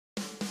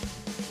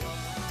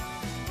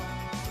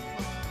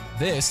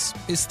This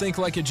is Think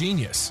Like a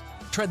Genius.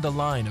 Tread the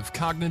line of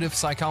cognitive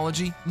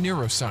psychology,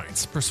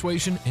 neuroscience,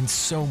 persuasion, and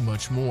so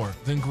much more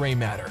than gray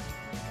matter.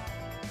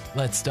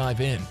 Let's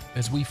dive in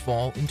as we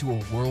fall into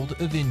a world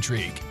of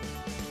intrigue.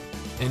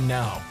 And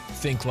now,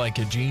 Think Like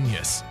a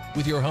Genius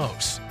with your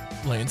host,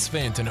 Lance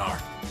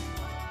Vantenaar.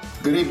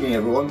 Good evening,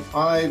 everyone.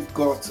 I've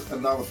got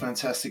another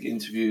fantastic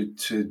interview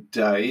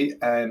today,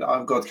 and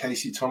I've got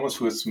Casey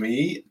Thomas with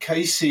me.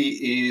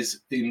 Casey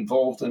is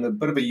involved in a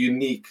bit of a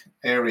unique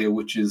area,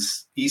 which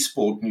is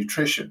esport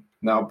nutrition.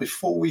 Now,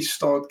 before we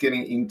start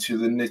getting into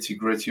the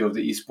nitty-gritty of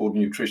the esport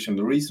nutrition,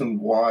 the reason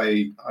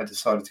why I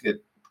decided to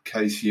get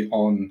Casey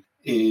on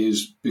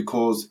is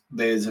because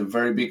there's a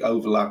very big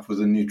overlap with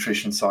the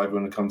nutrition side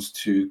when it comes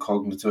to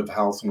cognitive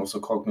health and also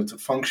cognitive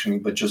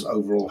functioning, but just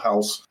overall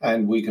health.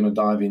 And we're going to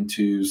dive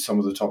into some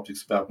of the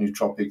topics about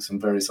nootropics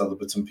and various other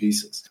bits and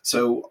pieces.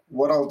 So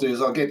what I'll do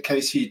is I'll get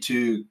Casey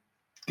to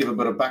give a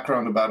bit of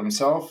background about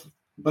himself,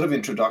 a bit of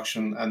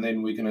introduction, and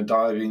then we're going to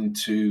dive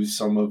into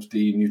some of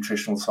the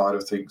nutritional side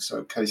of things.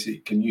 So Casey,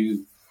 can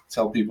you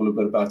tell people a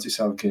bit about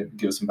yourself? Can you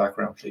give us some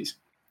background, please?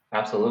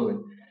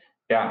 Absolutely.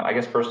 Yeah, I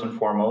guess first and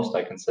foremost,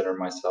 I consider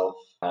myself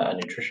a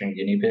nutrition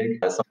guinea pig.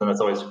 Something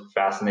that's always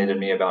fascinated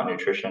me about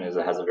nutrition is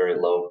it has a very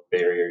low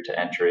barrier to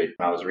entry.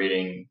 I was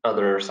reading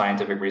other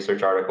scientific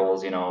research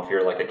articles, if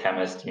you're like a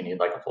chemist, you need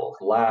like a full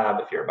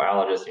lab. If you're a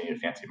biologist, you need a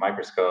fancy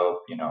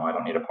microscope. I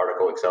don't need a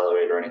particle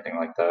accelerator or anything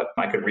like that.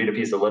 I could read a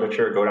piece of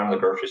literature, go down to the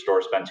grocery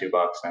store, spend $2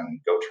 and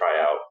go try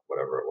out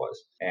whatever it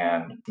was.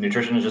 And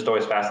nutrition has just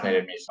always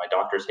fascinated me. So my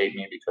doctors hate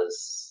me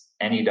because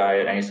any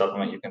diet, any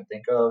supplement you can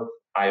think of,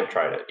 I have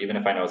tried it, even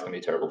if I know it's going to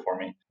be terrible for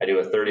me. I do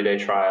a 30-day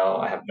trial.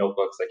 I have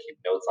notebooks I keep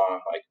notes on,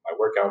 like my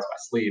workouts, my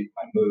sleep,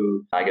 my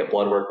mood. I get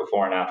blood work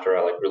before and after.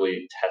 I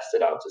really test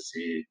it out to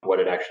see what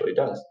it actually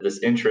does.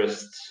 This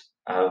interest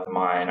of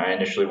mine, I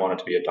initially wanted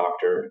to be a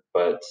doctor,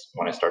 but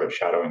when I started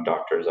shadowing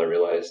doctors, I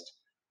realized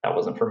that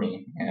wasn't for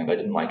me and I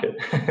didn't like it.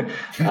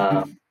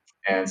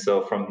 And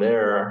so from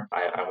there,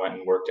 I went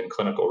and worked in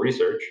clinical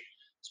research,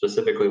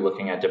 specifically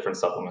looking at different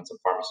supplements and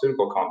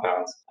pharmaceutical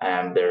compounds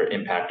and their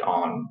impact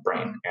on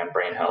brain and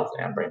brain health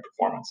and brain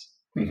performance.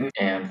 Mm-hmm.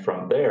 And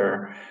from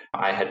there,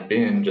 I had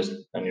been just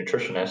a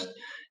nutritionist,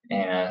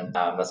 and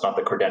that's not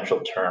the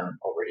credentialed term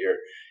over here.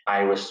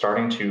 I was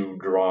starting to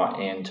draw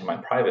into my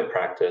private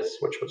practice,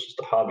 which was just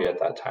a hobby at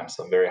that time,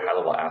 some very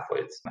high-level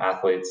athletes.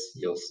 Athletes,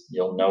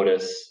 you'll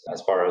notice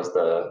as far as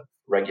the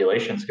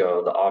regulations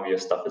go, the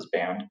obvious stuff is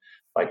banned,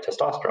 like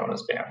testosterone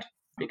is banned,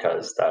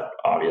 because that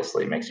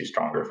obviously makes you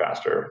stronger,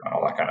 faster, and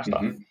all that kind of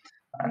stuff. Mm-hmm.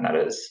 And that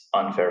is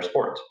unfair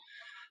sport.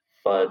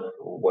 But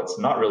what's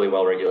not really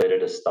well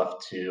regulated is stuff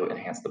to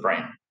enhance the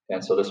brain.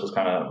 And so this was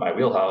kind of my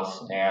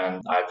wheelhouse.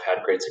 And I've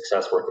had great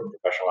success working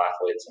with professional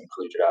athletes and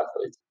collegiate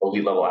athletes,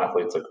 elite level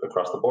athletes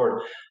across the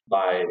board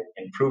by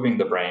improving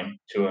the brain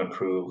to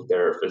improve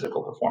their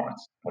physical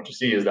performance. What you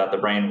see is that the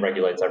brain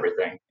regulates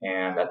everything.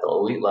 And at the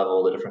elite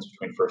level, the difference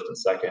between first and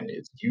second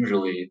is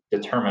usually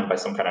determined by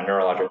some kind of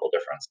neurological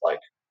difference, like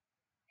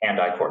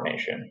hand-eye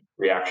coordination,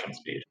 reaction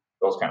speed,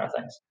 those kind of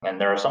things. And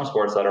there are some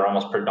sports that are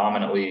almost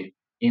predominantly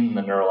in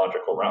the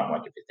neurological realm.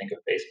 Like if you think of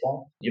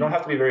baseball, you don't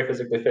have to be very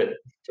physically fit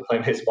to play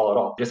baseball at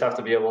all. You just have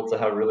to be able to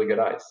have really good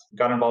eyes.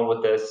 Got involved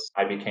with this.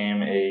 I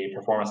became a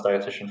performance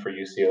dietitian for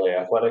UCLA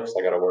Athletics.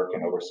 I got to work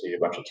and oversee a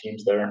bunch of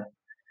teams there.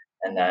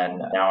 And then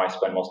now I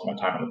spend most of my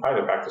time in the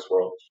private practice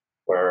world,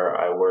 where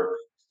I work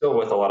still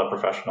with a lot of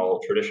professional,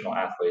 traditional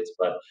athletes.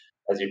 But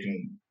as you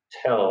can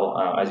tell,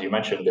 as you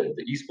mentioned, the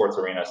esports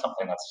arena is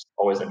something that's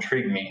always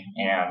intrigued me,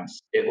 and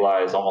it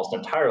lies almost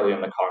entirely in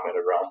the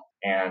cognitive realm.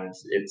 And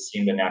it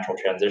seemed a natural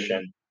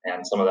transition,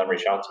 and some of them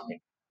reached out to me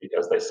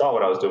because they saw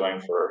what I was doing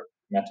for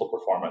mental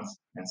performance.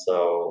 And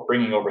so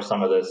bringing over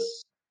some of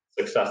this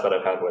success that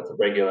I've had with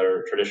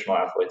regular traditional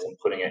athletes and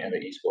putting it in the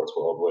esports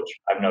world, which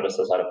I've noticed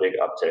has had a big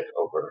uptick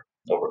over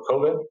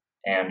COVID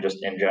and just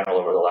in general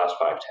over the last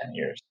 5-10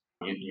 years.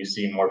 You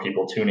see more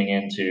people tuning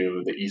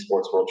into the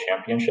esports world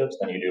championships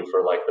than you do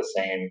for like the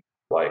same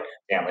like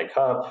Stanley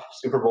Cup,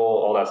 Super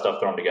Bowl, all that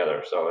stuff thrown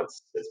together. So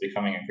it's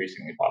becoming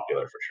increasingly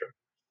popular for sure.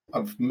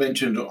 I've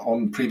mentioned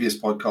on previous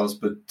podcasts,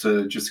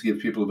 but just to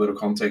give people a bit of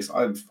context,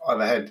 I've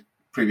had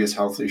previous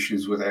health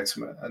issues with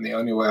eczema, and the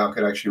only way I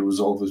could actually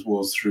resolve it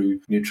was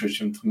through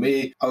nutrition. For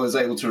me, I was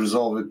able to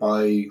resolve it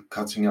by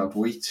cutting out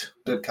wheat.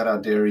 I did cut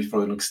out dairy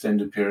for an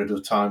extended period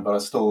of time, but I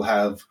still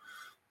have,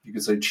 you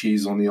could say,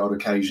 cheese on the odd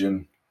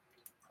occasion,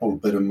 or a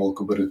bit of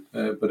milk, a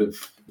bit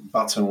of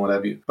butter and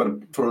whatever.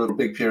 But for a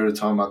big period of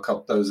time, I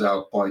cut those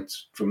out quite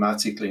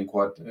dramatically and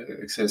quite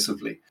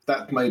excessively.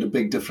 That made a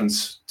big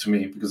difference to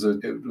me because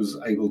it was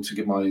able to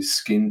get my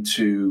skin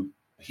to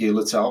heal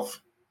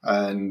itself,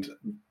 and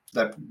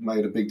that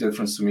made a big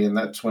difference to me. And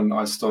that's when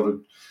I started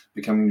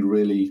becoming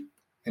really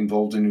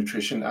involved in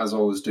nutrition as I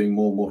was doing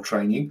more and more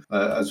training.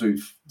 As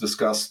we've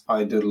discussed,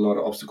 I did a lot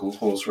of obstacle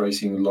course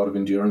racing, a lot of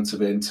endurance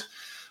events.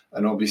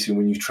 And obviously,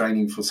 when you're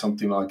training for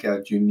something like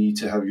that, you need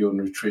to have your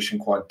nutrition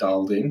quite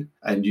dialed in,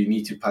 and you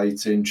need to pay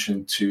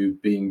attention to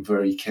being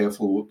very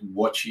careful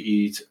what you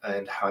eat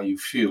and how you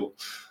feel.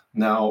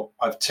 Now,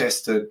 I've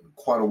tested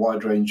quite a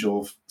wide range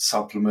of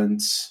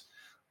supplements,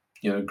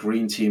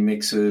 green tea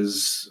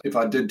mixes. If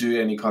I did do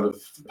any kind of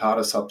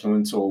powder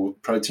supplements or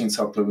protein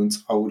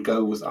supplements, I would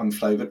go with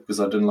unflavored because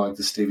I didn't like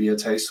the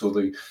stevia taste or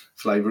the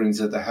flavorings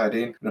that they had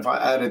in. And if I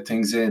added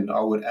things in,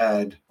 I would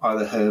add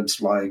either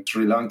herbs like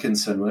Sri Lankan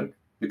cinnamon,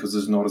 because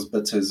it's not as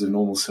bitter as a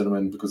normal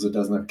cinnamon because it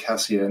doesn't have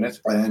cassia in it.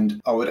 And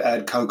I would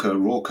add cocoa,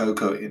 raw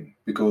cocoa in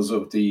because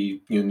of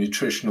the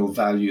nutritional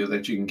value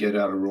that you can get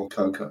out of raw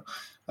cocoa.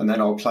 And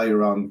then I'll play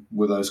around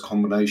with those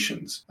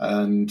combinations.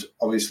 And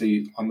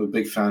obviously, I'm a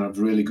big fan of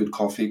really good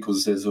coffee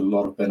because there's a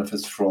lot of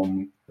benefits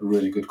from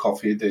really good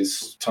coffee.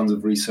 There's tons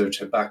of research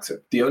that backs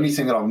it. The only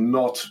thing that I've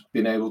not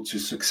been able to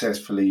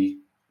successfully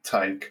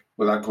take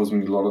without causing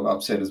me a lot of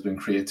upset has been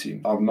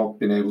creatine. I've not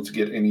been able to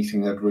get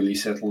anything that really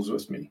settles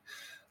with me.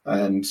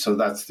 And so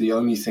that's the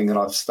only thing that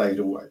I've stayed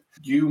away.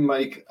 You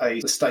make a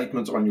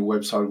statement on your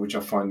website, which I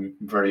find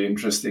very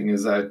interesting,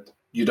 is that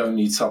you don't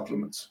need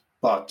supplements.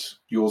 But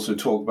you also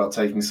talk about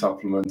taking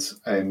supplements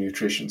and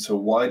nutrition. So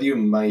why do you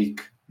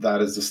make that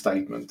as a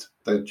statement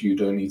that you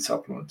don't need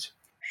supplements?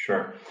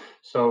 Sure.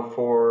 So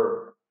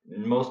for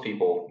most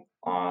people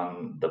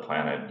on the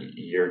planet,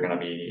 you're going to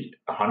be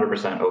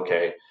 100%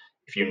 okay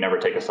if you never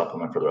take a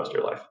supplement for the rest of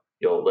your life.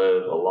 You'll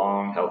live a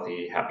long,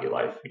 healthy, happy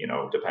life,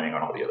 depending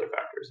on all the other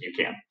factors. You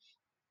can.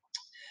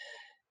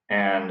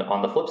 And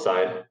on the flip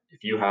side,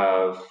 if you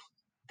have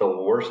the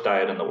worst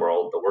diet in the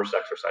world, the worst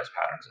exercise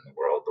patterns in the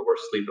world, the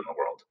worst sleep in the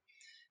world,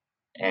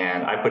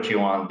 and I put you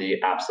on the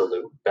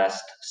absolute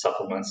best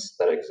supplements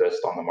that exist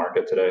on the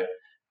market today,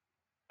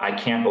 I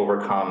can't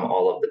overcome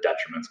all of the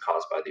detriments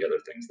caused by the other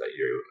things that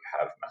you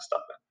have messed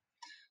up in.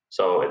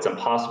 So it's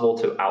impossible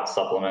to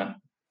out-supplement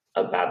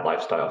a bad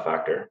lifestyle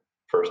factor,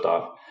 first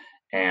off.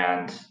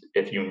 And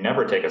if you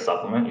never take a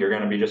supplement, you're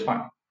going to be just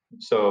fine.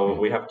 So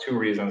we have two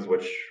reasons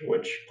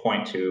which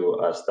point to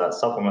us that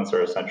supplements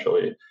are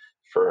essentially,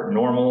 for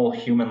normal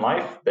human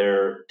life,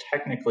 they're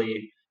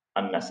technically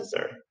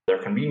unnecessary.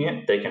 They're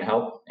convenient, they can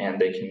help,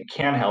 and they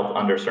can help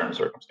under certain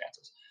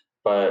circumstances.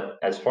 But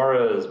as far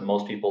as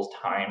most people's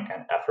time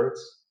and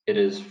efforts, it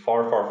is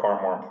far, far,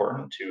 far more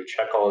important to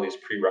check all of these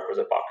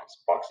prerequisite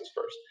boxes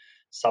first.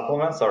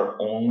 Supplements are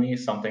only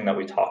something that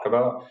we talk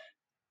about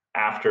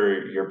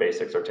after your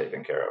basics are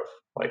taken care of.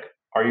 Like,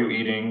 are you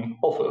eating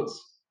whole foods?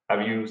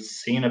 Have you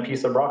seen a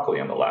piece of broccoli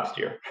in the last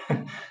year?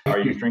 Are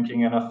you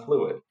drinking enough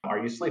fluid? Are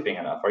you sleeping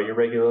enough? Are you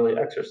regularly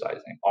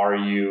exercising? Are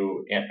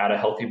you at a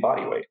healthy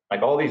body weight?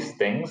 Like, all these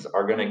things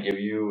are going to give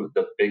you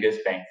the biggest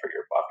bang for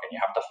your buck, and you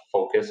have to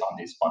focus on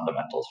these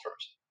fundamentals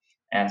first.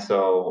 And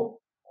so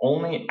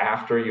only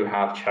after you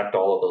have checked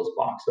all of those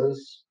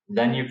boxes,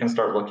 then you can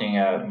start looking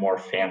at more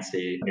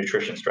fancy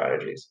nutrition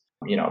strategies,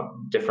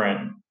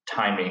 different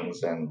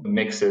timings and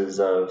mixes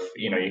of,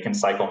 you can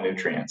cycle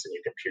nutrients and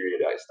you can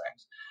periodize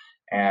things.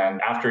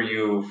 And after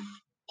you've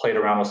played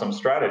around with some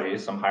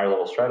strategies, some higher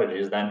level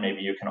strategies, then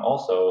maybe you can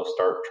also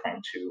start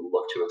trying to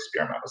look to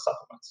experiment with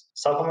supplements.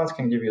 Supplements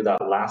can give you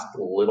that last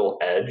little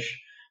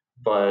edge,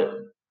 but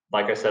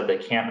like I said, they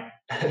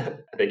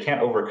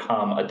can't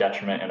overcome a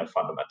detriment in a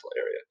fundamental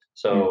area.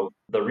 So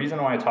the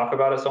reason why I talk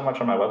about it so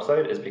much on my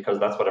website is because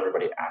that's what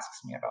everybody asks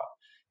me about.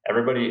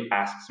 Everybody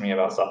asks me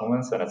about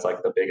supplements, and it's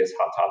like the biggest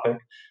hot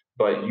topic,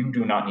 but you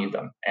do not need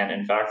them. And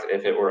in fact,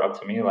 if it were up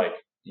to me, like,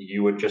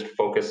 you would just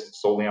focus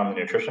solely on the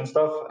nutrition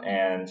stuff.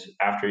 And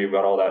after you've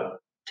got all that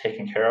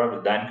taken care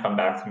of, then come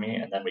back to me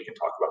and then we can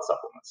talk about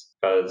supplements.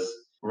 Because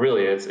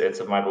really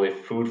it's my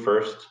belief, food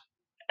first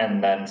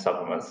and then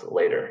supplements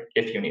later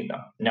if you need them.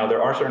 Now,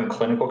 there are certain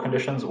clinical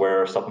conditions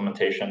where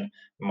supplementation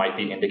might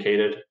be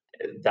indicated.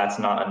 That's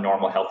not a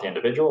normal healthy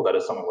individual. That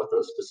is someone with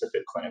a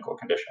specific clinical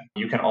condition.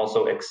 You can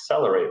also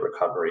accelerate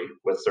recovery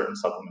with certain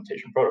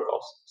supplementation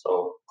protocols.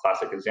 So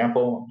classic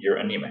example, you're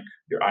anemic,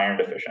 you're iron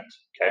deficient.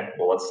 Okay,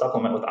 well, let's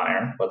supplement with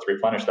iron. Let's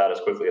replenish that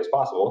as quickly as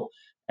possible.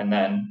 And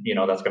then,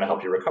 that's going to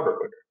help you recover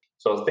quicker.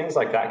 So things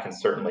like that can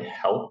certainly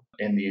help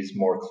in these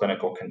more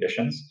clinical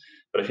conditions.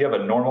 But if you have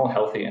a normal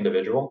healthy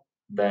individual,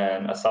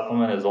 then a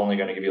supplement is only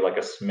going to give you like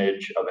a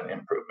smidge of an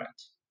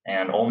improvement.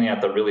 And only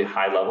at the really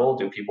high level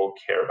do people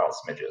care about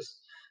smidges.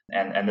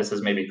 And this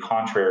is maybe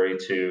contrary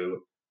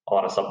to a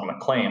lot of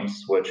supplement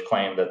claims, which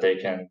claim that they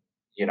can,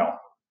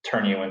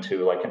 turn you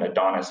into like an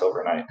Adonis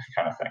overnight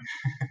kind of thing.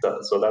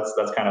 So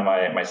that's kind of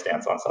my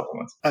stance on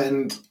supplements.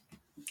 And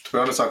to be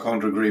honest, I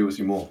can't agree with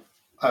you more.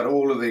 Out of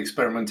all of the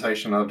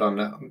experimentation I've done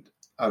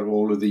out of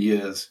all of the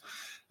years,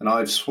 and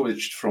I've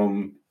switched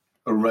from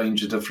a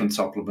range of different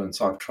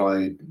supplements. I've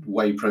tried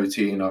whey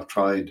protein, I've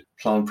tried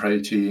plant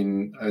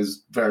protein,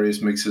 as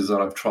various mixes that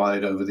I've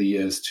tried over the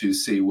years to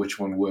see which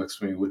one works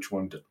for me, which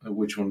one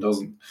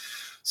doesn't.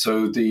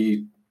 So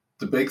the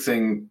big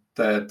thing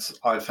that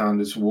I found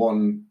is,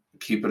 one,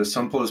 keep it as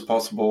simple as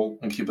possible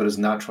and keep it as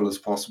natural as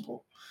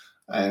possible.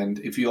 And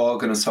if you are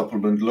going to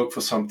supplement, look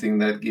for something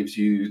that gives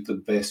you the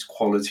best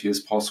quality as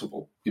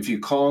possible. If you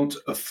can't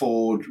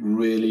afford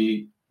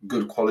really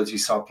good quality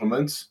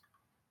supplements,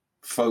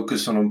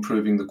 focus on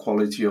improving the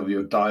quality of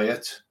your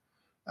diet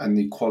and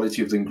the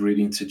quality of the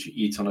ingredients that you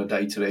eat on a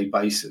day-to-day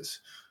basis.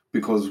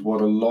 because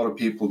what a lot of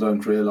people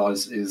don't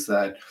realize is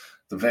that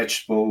the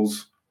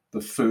vegetables,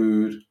 the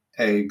food,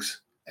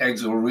 eggs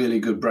are really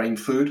good brain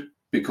food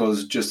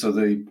because just of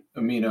the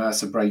amino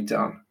acid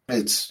breakdown.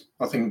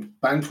 I think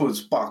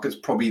Banford's buck is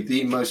probably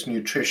the most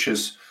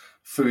nutritious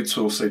food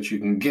source that you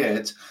can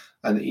get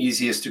and the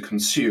easiest to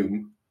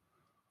consume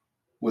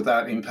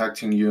without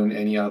impacting you in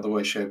any other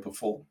way, shape, or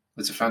form.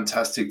 It's a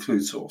fantastic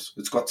food source.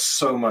 It's got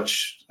so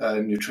much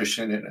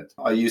nutrition in it.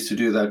 I used to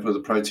do that with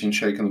a protein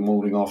shake in the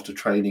morning after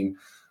training.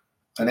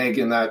 An egg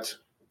in that,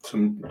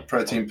 some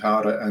protein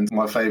powder, and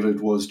my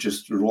favorite was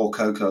just raw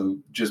cocoa,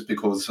 just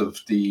because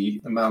of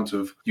the amount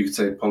of, you could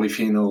say,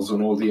 polyphenols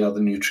and all the other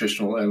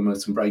nutritional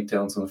elements and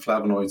breakdowns and the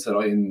flavonoids that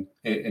are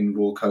in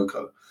raw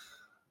cocoa.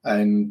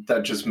 And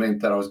that just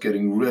meant that I was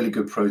getting really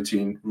good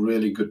protein,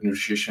 really good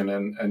nutrition,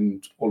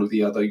 and all of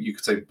the other, you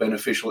could say,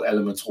 beneficial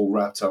elements all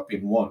wrapped up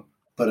in one.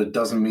 But it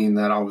doesn't mean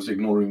that I was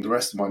ignoring the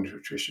rest of my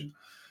nutrition.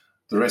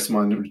 The rest of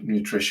my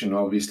nutrition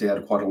obviously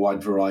had quite a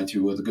wide variety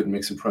with a good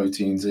mix of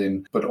proteins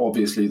in, but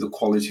obviously the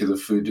quality of the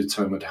food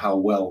determined how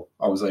well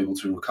I was able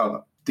to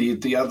recover.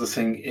 The other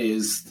thing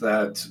is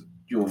that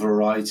your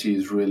variety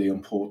is really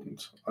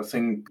important. I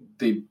think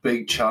the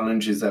big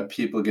challenge is that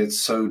people get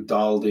so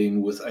dialed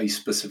in with a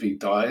specific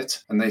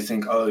diet and they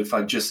think, oh, if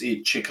I just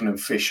eat chicken and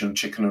fish and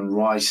chicken and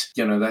rice,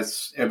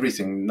 that's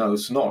everything. No,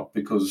 it's not,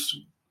 because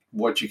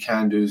what you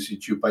can do is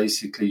that you're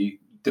basically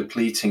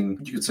depleting,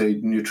 you could say,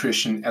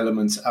 nutrition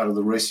elements out of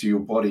the rest of your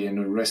body and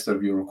the rest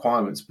of your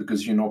requirements,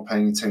 because you're not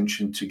paying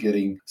attention to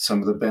getting some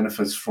of the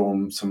benefits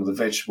from some of the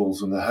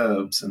vegetables and the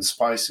herbs and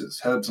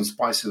spices. Herbs and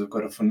spices have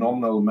got a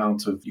phenomenal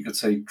amount of, you could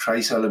say,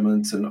 trace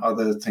elements and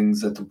other things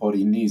that the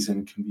body needs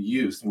and can be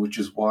used, which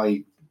is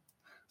why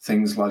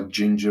things like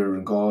ginger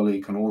and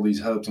garlic and all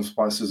these herbs and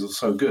spices are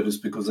so good, is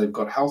because they've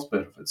got health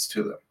benefits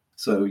to them.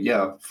 So,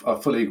 yeah, I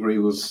fully agree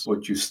with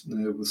what you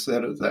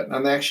said of that.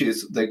 And actually,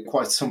 they're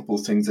quite simple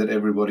things that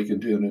everybody can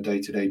do on a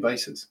day-to-day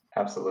basis.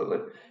 Absolutely.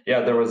 Yeah,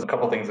 there was a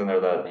couple things in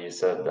there that you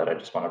said that I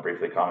just want to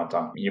briefly comment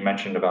on. You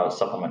mentioned about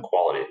supplement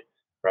quality,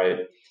 right?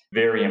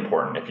 Very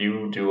important. If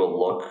you do a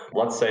look,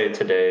 let's say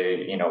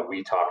today,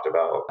 we talked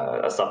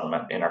about a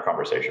supplement in our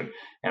conversation,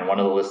 and one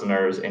of the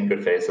listeners in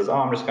good faith says, oh,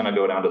 I'm just going to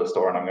go down to the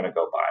store and I'm going to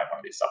go buy one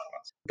of these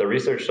supplements. The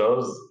research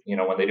shows,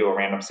 when they do a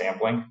random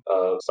sampling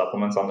of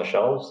supplements on the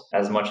shelves,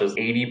 as much as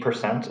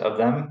 80% of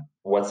them,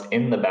 what's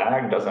in the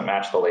bag doesn't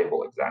match the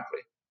label exactly.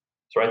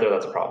 So right there,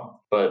 that's a problem.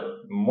 But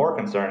more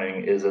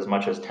concerning is as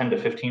much as 10 to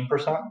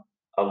 15%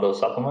 of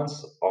those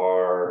supplements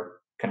are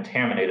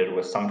contaminated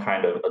with some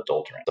kind of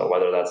adulterant. So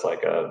whether that's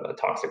like a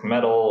toxic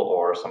metal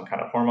or some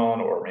kind of hormone,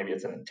 or maybe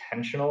it's an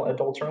intentional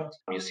adulterant.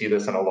 You see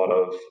this in a lot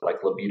of like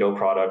libido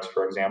products,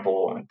 for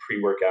example, and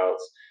pre-workouts,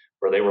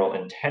 where they will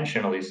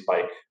intentionally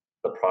spike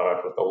the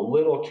product with a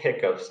little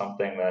kick of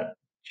something that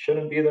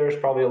shouldn't be there, is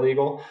probably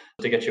illegal,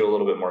 to get you a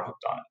little bit more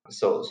hooked on it.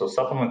 So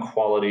supplement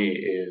quality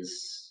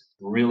is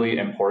really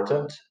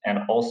important, and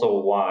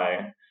also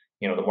why,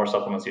 the more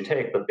supplements you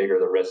take, the bigger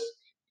the risk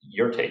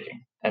you're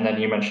taking. And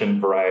then you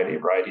mentioned variety.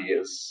 Variety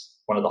is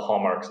one of the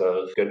hallmarks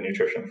of good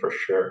nutrition for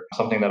sure.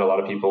 Something that a lot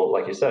of people,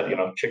 like you said,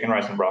 chicken,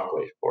 rice, and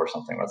broccoli, or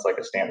something that's like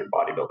a standard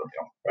bodybuilder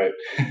meal,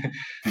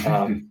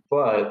 right?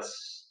 But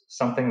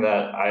something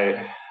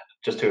that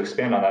just to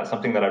expand on that,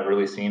 something that I've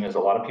really seen is a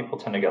lot of people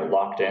tend to get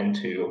locked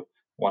into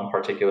one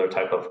particular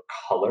type of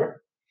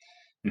color.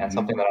 And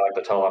something that I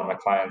like to tell a lot of my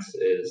clients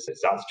is, it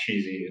sounds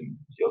cheesy and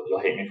you'll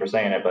hate me for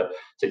saying it, but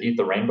to eat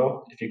the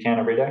rainbow if you can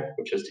every day,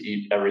 which is to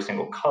eat every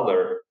single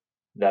color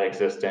that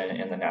exists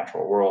in the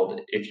natural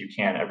world if you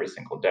can every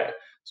single day.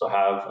 So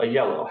have a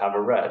yellow, have a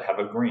red, have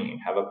a green,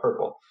 have a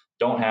purple.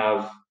 Don't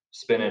have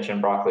spinach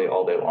and broccoli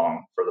all day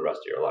long for the rest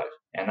of your life.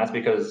 And that's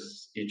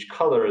because each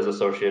color is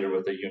associated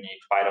with a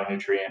unique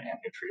phytonutrient and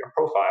nutrient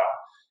profile.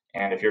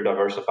 And if you're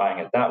diversifying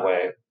it that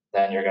way,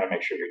 then you're going to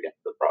make sure you're getting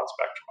the broad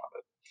spectrum of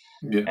it.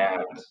 Yeah.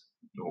 And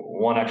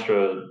one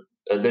extra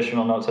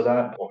additional note to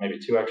that, well, maybe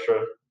two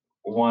extra.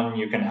 One,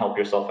 you can help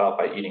yourself out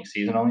by eating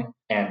seasonally.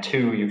 And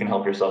two, you can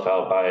help yourself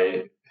out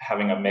by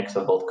having a mix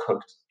of both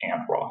cooked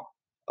and raw.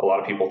 A lot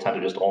of people tend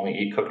to just only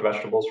eat cooked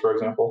vegetables, for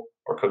example,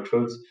 or cooked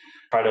foods.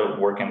 Try to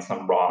work in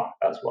some raw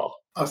as well.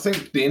 I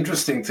think the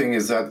interesting thing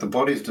is that the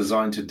body is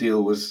designed to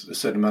deal with a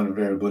certain amount of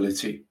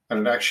variability,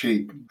 and it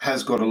actually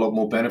has got a lot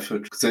more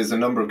benefit, because there's a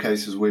number of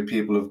cases where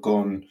people have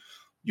gone,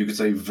 you could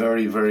say,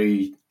 very,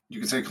 very, you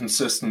could say,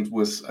 consistent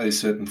with a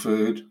certain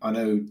food. I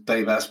know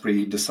Dave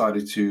Asprey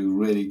decided to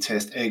really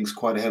test eggs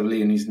quite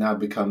heavily, and he's now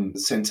become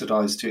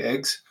sensitized to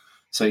eggs.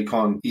 So he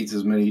can't eat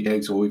as many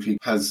eggs, or if he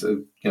has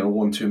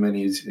one too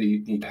many,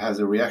 he has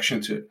a reaction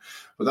to it.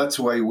 But that's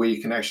a way where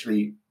you can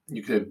actually,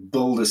 you could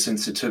build a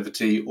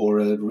sensitivity or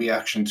a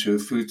reaction to a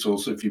food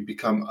source if you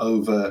become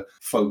over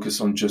focused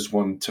on just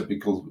one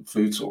typical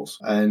food source.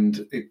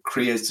 And it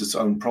creates its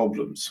own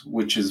problems,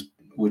 which is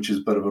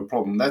a bit of a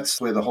problem. That's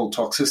where the whole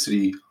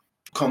toxicity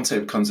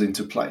concept comes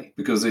into play,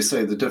 because they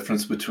say the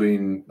difference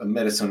between a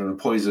medicine and a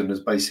poison is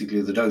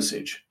basically the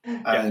dosage.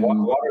 Yeah, and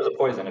water is a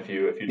poison if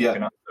you drink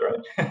enough,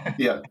 right?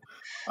 Yeah.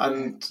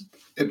 And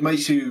it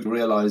makes you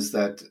realize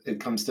that it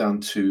comes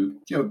down to,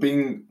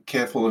 being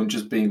careful and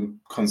just being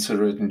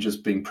considerate and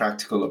just being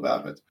practical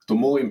about it. The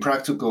more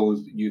impractical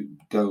you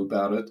go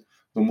about it,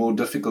 the more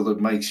difficult it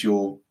makes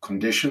your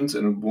conditions,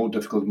 and the more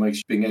difficult it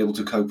makes being able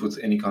to cope with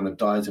any kind of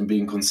diet and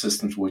being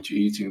consistent with what you're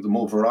eating. The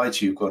more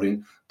variety you've got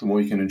in, the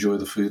more you can enjoy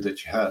the food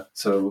that you have.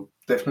 So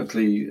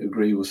definitely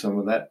agree with some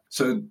of that.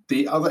 So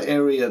the other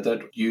area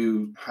that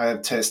you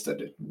have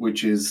tested,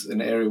 which is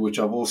an area which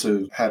I've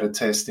also had a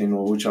test in,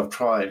 or which I've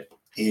tried,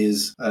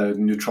 is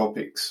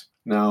nootropics.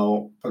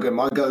 Now, okay,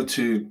 my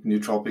go-to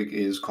nootropic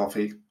is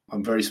coffee.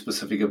 I'm very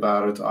specific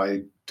about it.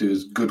 I do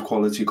as good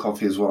quality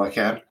coffee as what I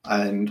can,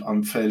 and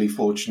I'm fairly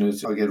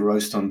fortunate. I get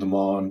roast on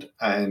demand,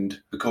 and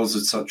because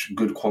it's such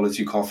good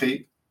quality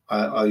coffee,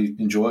 I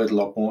enjoy it a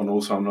lot more, and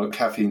also I'm not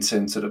caffeine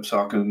sensitive,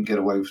 so I can get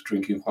away with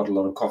drinking quite a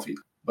lot of coffee.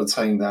 But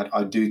saying that,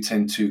 I do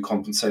tend to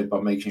compensate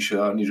by making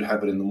sure I need to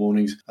have it in the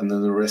mornings, and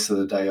then the rest of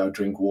the day I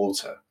drink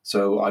water.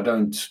 So I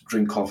don't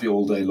drink coffee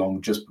all day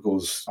long just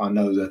because I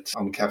know that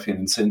I'm caffeine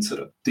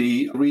insensitive.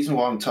 The reason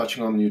why I'm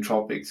touching on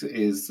nootropics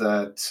is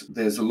that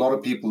there's a lot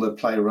of people that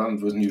play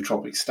around with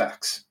nootropic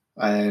stacks.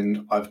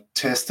 And I've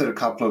tested a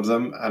couple of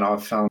them, and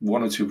I've found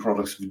one or two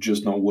products have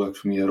just not worked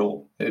for me at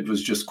all. It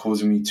was just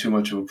causing me too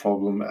much of a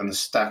problem, and the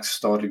stacks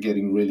started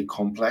getting really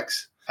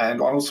complex.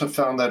 And I also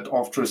found that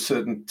after a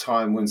certain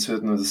time, when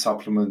certain of the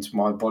supplements,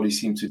 my body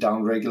seemed to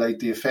downregulate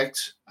the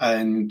effects,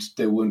 and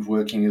they weren't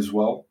working as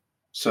well.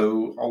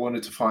 So I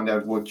wanted to find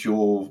out what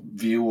your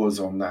view was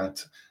on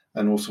that,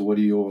 and also what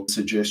your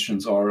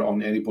suggestions are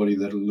on anybody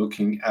that are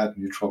looking at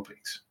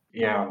nootropics.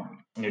 Yeah,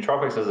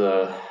 nootropics is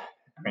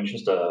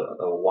just a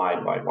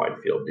wide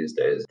field these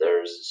days.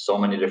 There's so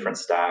many different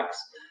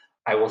stacks.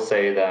 I will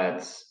say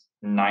that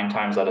 9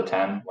 times out of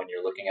 10, when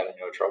you're looking at a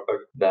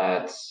nootropic,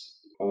 that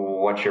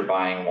what you're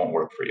buying won't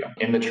work for you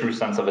in the true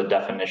sense of a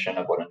definition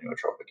of what a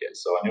nootropic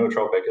is. So a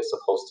nootropic is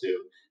supposed to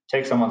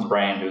take someone's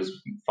brain who's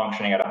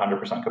functioning at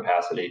 100%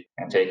 capacity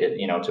and take it,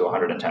 to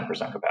 110%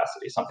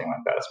 capacity, something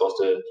like that. It's supposed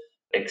to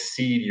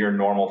exceed your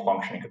normal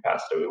functioning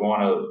capacity. We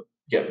want to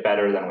get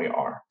better than we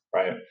are,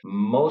 right?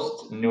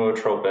 Most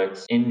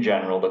nootropics in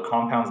general, the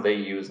compounds they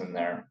use in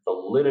there, the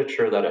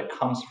literature that it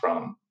comes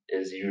from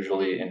is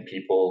usually in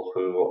people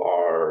who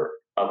are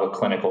of a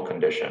clinical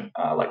condition,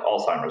 like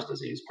Alzheimer's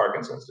disease,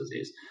 Parkinson's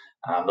disease,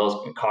 those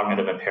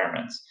cognitive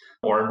impairments,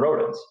 or in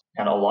rodents.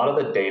 And a lot of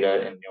the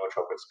data in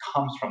nootropics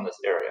comes from this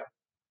area.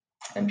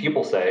 And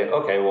people say,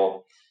 okay,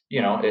 well,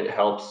 it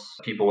helps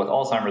people with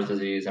Alzheimer's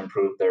disease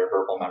improve their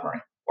verbal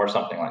memory or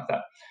something like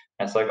that.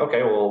 And it's like,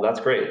 okay, well, that's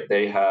great.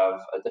 They have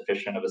a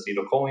deficient of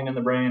acetylcholine in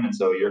the brain, and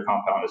so your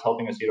compound is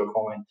helping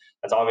acetylcholine.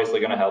 That's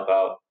obviously going to help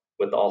out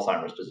with the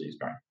Alzheimer's disease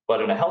brain.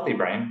 But in a healthy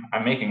brain,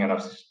 I'm making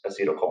enough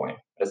acetylcholine.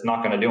 It's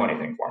not going to do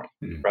anything for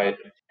me, right?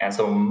 And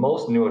so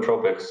most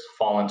nootropics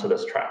fall into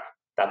this trap.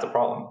 That's a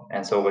problem.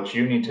 And so what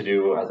you need to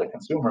do as a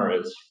consumer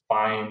is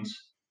find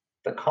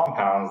the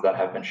compounds that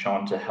have been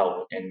shown to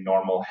help in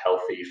normal,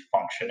 healthy,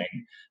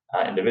 functioning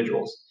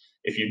individuals.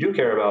 If you do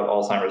care about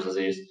Alzheimer's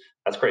disease,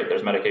 that's great.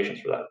 There's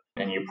medications for that.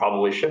 And you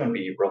probably shouldn't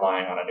be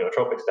relying on a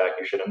nootropic stack.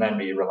 You should then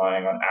be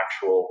relying on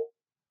actual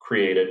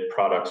created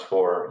products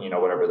for,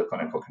 whatever the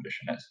clinical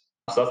condition is.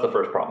 So that's the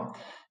first problem,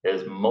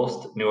 is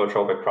most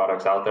nootropic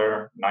products out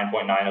there,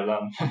 9.9 of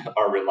them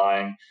are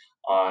relying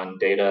on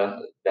data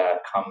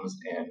that comes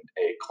in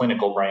a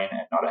clinical brain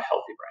and not a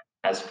healthy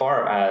brain. As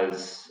far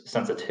as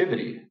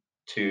sensitivity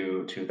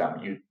to them,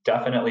 you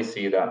definitely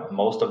see that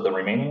most of the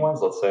remaining ones,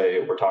 let's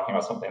say we're talking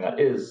about something that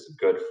is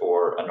good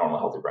for a normal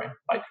healthy brain,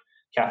 like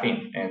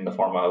caffeine in the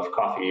form of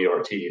coffee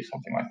or tea,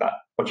 something like that.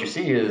 What you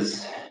see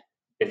is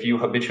if you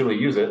habitually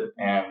use it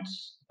and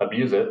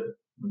abuse it,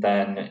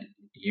 then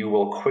you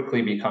will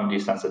quickly become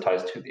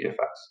desensitized to the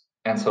effects.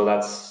 And so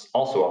that's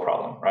also a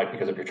problem, right?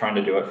 Because if you're trying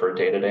to do it for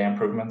day-to-day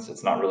improvements,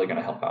 it's not really going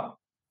to help out.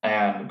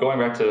 And going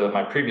back to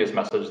my previous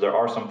message, there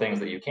are some things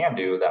that you can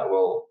do that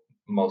will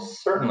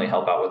most certainly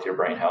help out with your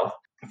brain health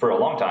for a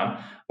long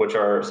time, which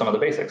are some of the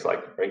basics, like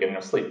are you getting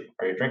enough sleep?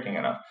 Are you drinking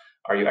enough?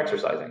 Are you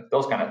exercising?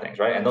 Those kind of things,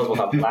 right? And those will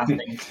have lasting,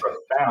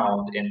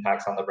 profound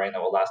impacts on the brain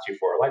that will last you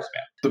for a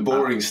lifespan. The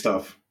boring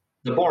stuff.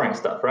 The boring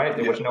stuff, right?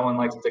 Yeah. Which no one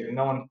likes to,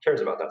 no one cares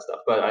about that stuff.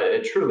 But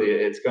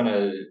it's going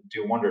to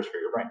do wonders for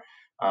your brain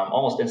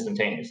almost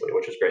instantaneously,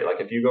 which is great. Like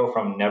if you go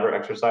from never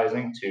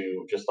exercising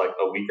to just like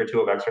a week or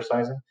two of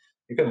exercising,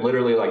 you can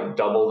literally like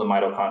double the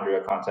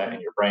mitochondria content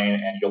in your brain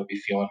and you'll be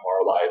feeling more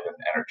alive and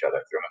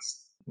energetic.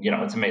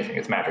 And it's amazing.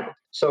 It's magical.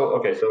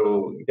 So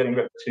getting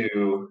back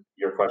to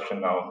your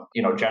question though,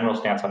 general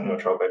stance on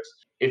nootropics.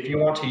 If you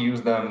want to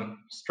use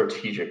them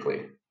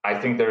strategically, I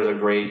think there's a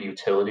great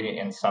utility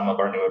in some of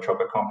our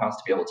nootropic compounds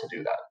to be able to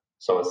do that.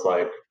 So it's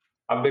like,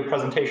 I have a big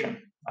presentation.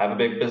 I have a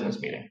big business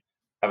meeting.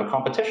 I have a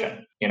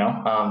competition,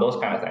 those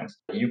kind of things.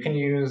 You can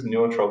use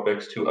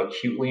nootropics to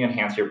acutely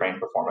enhance your brain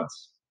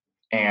performance,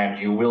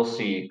 and you will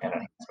see an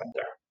enhancement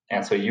there.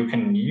 And so you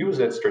can use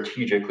it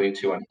strategically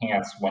to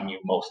enhance when you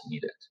most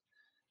need it.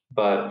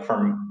 But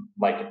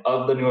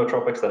of the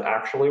nootropics that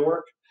actually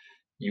work,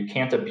 you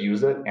can't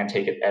abuse it and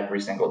take it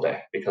every single day,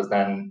 because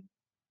then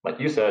like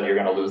you said, you're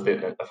going to lose the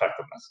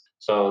effectiveness.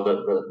 So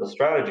the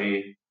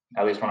strategy,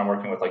 at least when I'm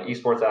working with like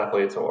esports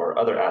athletes or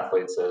other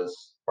athletes,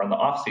 is we're in the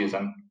off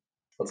season.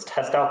 Let's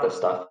test out this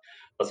stuff.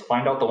 Let's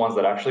find out the ones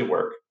that actually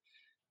work.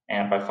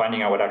 And by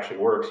finding out what actually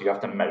works, you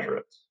have to measure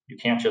it. You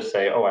can't just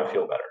say, oh, I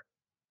feel better.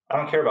 I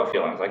don't care about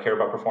feelings. I care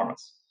about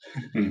performance.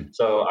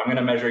 So I'm going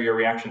to measure your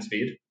reaction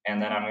speed,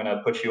 and then I'm going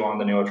to put you on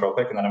the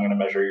nootropic, and then I'm going to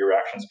measure your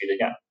reaction speed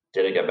again.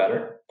 Did it get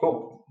better?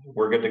 Cool.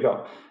 We're good to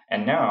go.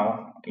 And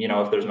now,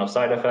 if there's no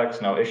side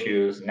effects, no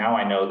issues, now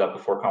I know that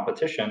before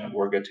competition,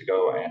 we're good to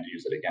go and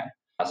use it again.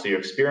 So you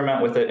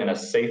experiment with it in a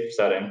safe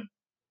setting,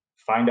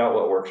 find out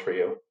what works for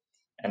you,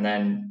 and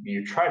then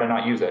you try to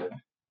not use it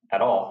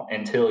at all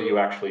until you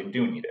actually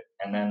do need it.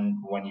 And then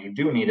when you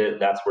do need it,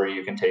 that's where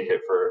you can take it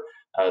for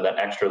that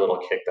extra little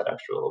kick, that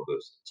extra little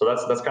boost. So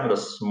that's kind of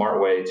the smart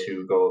way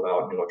to go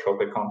about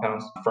nootropic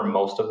compounds. For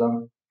most of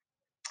them,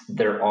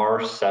 there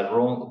are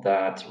several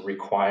that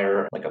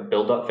require like a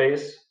build-up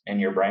phase in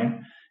your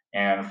brain.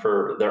 And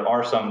there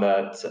are some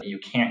that you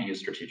can't use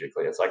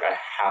strategically. It's like I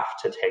have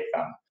to take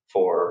them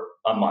for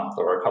a month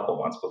or a couple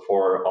months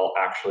before I'll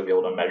actually be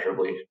able to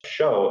measurably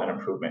show an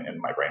improvement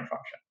in my brain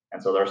function.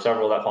 And so there are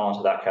several that fall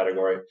into that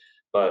category,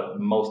 but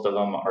most of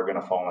them are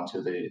going to fall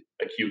into the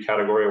acute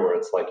category where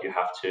it's like you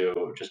have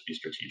to just be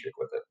strategic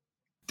with it.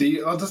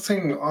 The other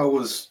thing I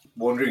was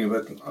wondering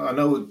about, I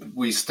know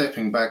we're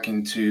stepping back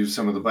into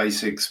some of the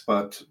basics,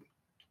 but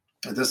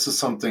this is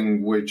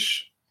something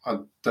which I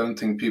don't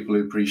think people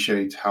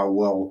appreciate how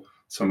well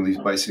some of these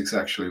basics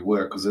actually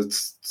work, because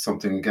it's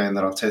something, again,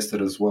 that I've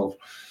tested as well.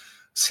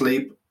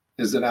 Sleep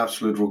is an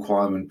absolute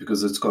requirement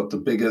because it's got the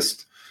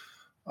biggest,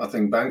 I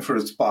think, bang for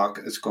its buck.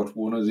 It's got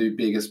one of the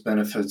biggest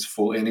benefits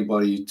for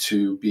anybody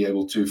to be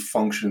able to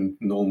function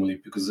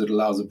normally, because it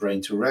allows the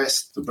brain to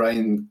rest. The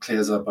brain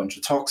clears up a bunch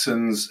of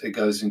toxins. It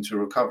goes into a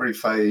recovery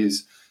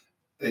phase.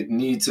 It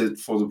needs it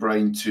for the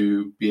brain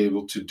to be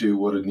able to do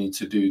what it needs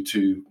to do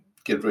to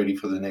get ready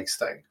for the next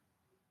day.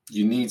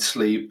 You need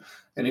sleep.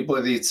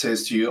 Anybody that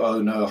says to you,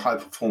 oh no, high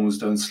performers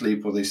don't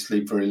sleep or they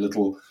sleep very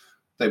little,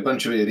 they're a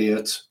bunch of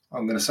idiots.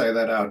 I'm going to say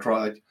that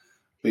outright,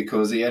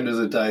 because at the end of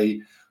the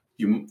day,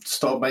 you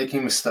start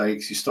making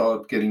mistakes, you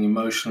start getting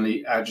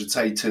emotionally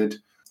agitated,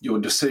 your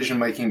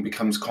decision-making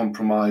becomes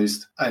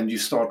compromised, and you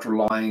start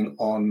relying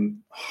on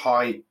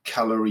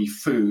high-calorie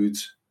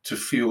foods to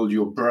fuel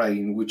your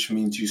brain, which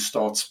means you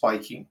start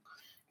spiking.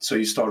 So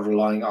you start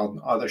relying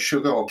on either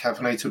sugar or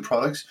caffeinated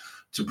products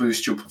to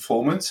boost your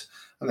performance,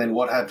 and then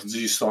what happens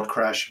is you start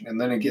crashing, and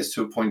then it gets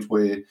to a point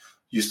where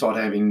you start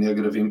having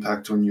negative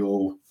impact on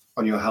your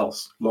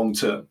health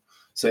long-term.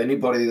 So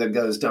anybody that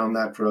goes down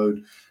that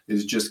road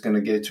is just going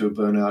to get to a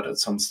burnout at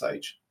some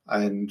stage.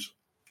 And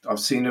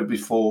I've seen it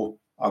before.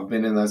 I've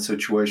been in that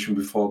situation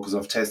before because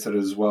I've tested it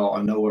as well.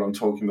 I know what I'm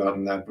talking about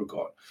in that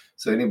regard.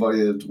 So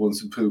anybody that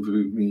wants to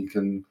poo-poo me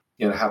can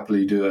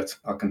happily do it.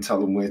 I can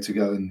tell them where to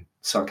go and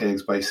suck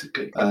eggs,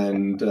 basically.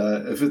 And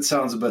if it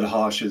sounds a bit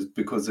harsh, it's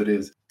because it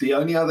is. The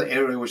only other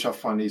area which I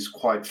find is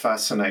quite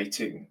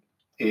fascinating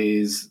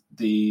is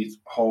the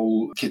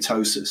whole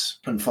ketosis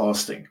and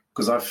fasting.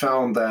 Because I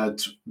found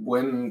that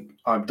when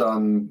I've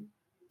done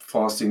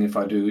fasting, if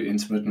I do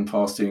intermittent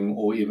fasting,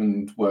 or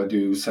even where I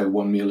do, say,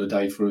 one meal a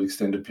day for an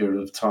extended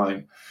period of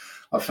time,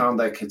 I found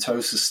that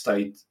ketosis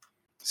state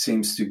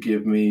seems to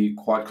give me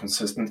quite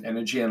consistent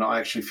energy, and I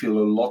actually feel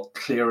a lot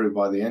clearer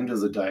by the end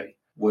of the day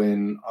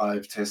when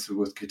I've tested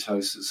with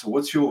ketosis. So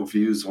what's your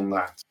views on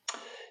that?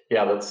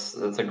 Yeah, that's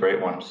a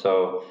great one.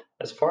 So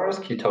as far as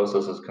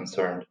ketosis is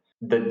concerned,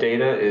 the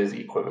data is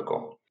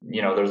equivocal.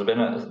 There's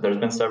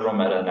been several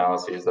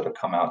meta-analyses that have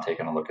come out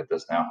taking a look at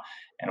this now.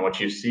 And what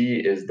you see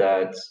is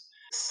that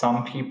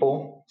some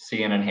people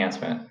see an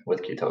enhancement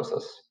with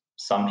ketosis.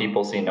 Some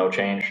people see no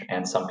change,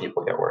 and some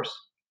people get worse.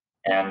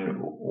 And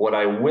what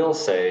I will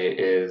say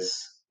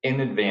is,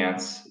 in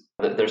advance,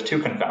 there's two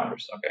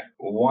confounders. Okay.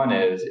 One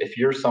is if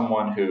you're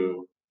someone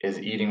who is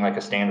eating like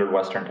a standard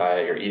Western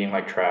diet, you're eating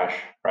like trash,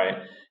 right?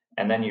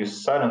 And then you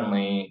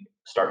suddenly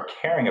start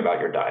caring about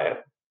your diet.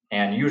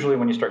 And usually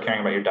when you start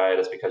caring about your diet,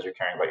 it's because you're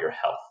caring about your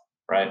health,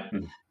 right?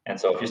 Mm. And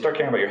so if you start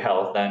caring about your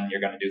health, then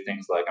you're going to do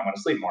things like, I'm going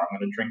to sleep more, I'm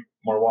going to drink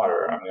more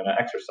water, I'm going to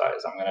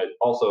exercise, I'm going to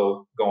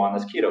also go on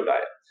this keto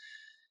diet.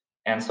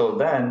 And so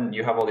then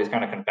you have all these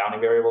kind of confounding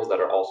variables that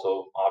are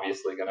also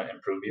obviously going to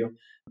improve you.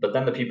 But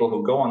then the people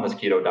who go on this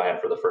keto diet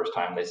for the first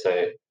time, they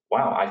say,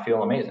 wow, I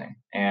feel amazing.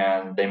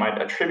 And they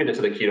might attribute it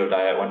to the keto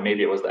diet when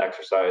maybe it was the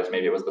exercise,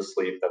 maybe it was the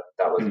sleep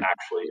that was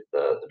actually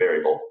the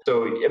variable.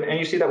 So, and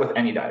you see that with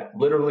any diet.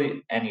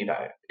 Literally any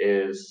diet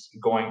is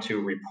going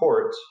to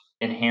report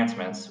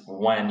enhancements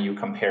when you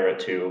compare it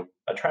to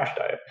a trash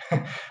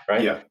diet,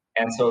 right? Yeah.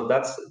 And so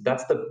that's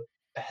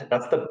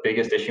the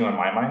biggest issue in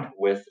my mind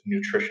with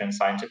nutrition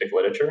scientific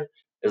literature,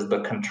 is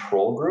the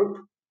control group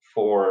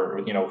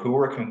for, who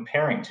we're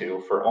comparing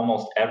to for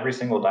almost every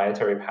single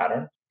dietary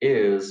pattern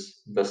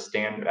is the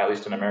standard, at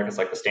least in America, it's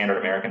like the standard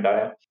American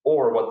diet.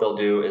 Or what they'll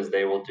do is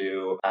they will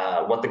do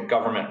what the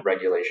government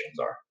regulations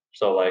are.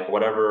 So like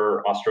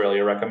whatever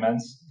Australia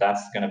recommends,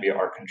 that's going to be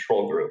our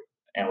control group.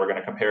 and we're going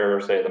to compare,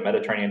 say, the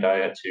Mediterranean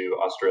diet to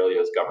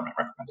Australia's government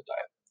recommended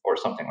diet or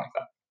something like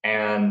that.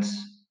 And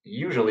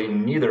usually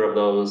neither of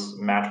those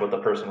match what the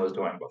person was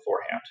doing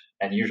beforehand.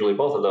 And usually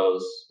both of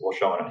those will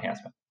show an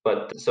enhancement.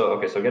 But so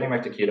getting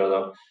back to keto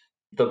though,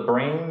 the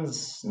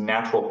brain's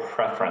natural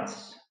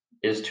preference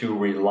is to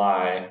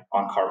rely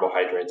on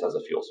carbohydrates as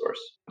a fuel source.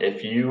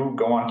 If you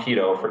go on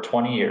keto for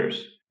 20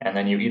 years and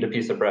then you eat a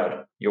piece of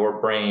bread,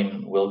 your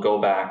brain will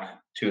go back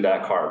to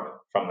that carb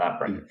from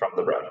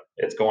the bread.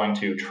 It's going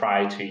to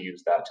try to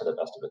use that to the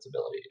best of its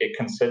ability. It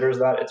considers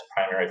that its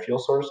primary fuel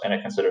source, and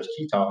it considers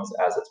ketones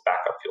as its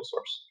backup fuel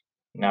source.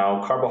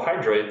 Now,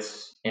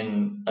 carbohydrates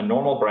in a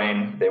normal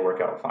brain, they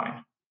work out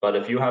fine. But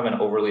if you have an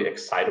overly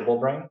excitable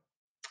brain,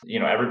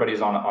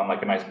 everybody's on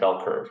like a nice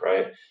bell curve,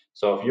 right?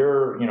 So if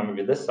you're,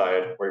 maybe this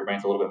side where your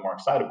brain's a little bit more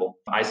excitable,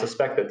 I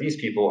suspect that these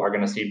people are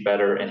going to see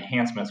better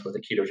enhancements with a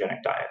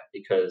ketogenic diet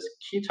because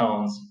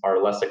ketones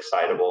are less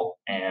excitable.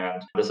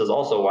 And this is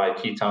also why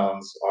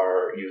ketones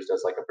are used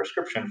as like a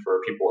prescription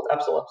for people with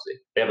epilepsy.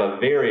 They have a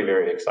very,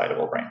 very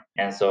excitable brain.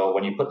 And so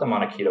when you put them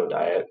on a keto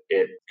diet,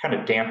 it kind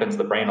of dampens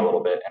the brain a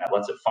little bit and it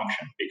lets it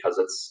function because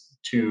it's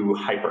too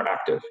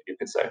hyperactive, you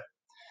could say.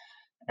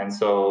 And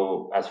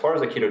so as far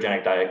as the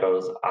ketogenic diet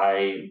goes,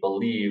 I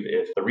believe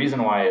if the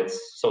reason why it's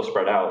so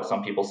spread out,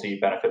 some people see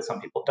benefits,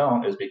 some people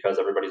don't, is because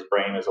everybody's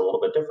brain is a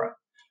little bit different.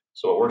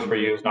 So what works for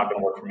you is not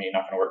going to work for me,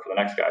 not going to work for the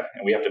next guy.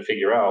 And we have to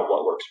figure out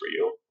what works for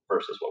you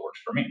versus what works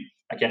for me.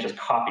 I can't just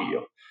copy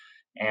you.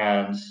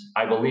 And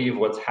I believe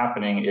what's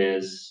happening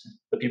is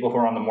the people who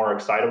are on the more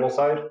excitable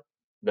side,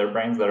 their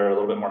brains that are a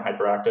little bit more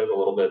hyperactive, a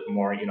little bit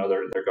more,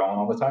 they're going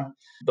all the time.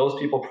 Those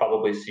people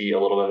probably see a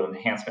little bit of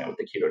enhancement with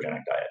the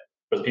ketogenic diet.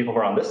 For the people who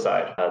are on this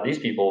side, these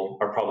people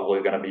are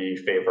probably going to be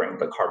favoring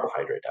the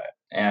carbohydrate diet.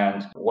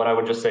 And what I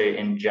would just say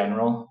in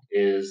general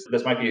is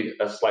this might be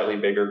a slightly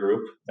bigger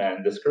group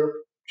than this group,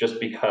 just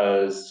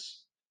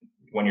because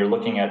when you're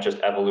looking at just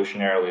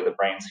evolutionarily, the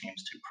brain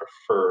seems to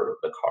prefer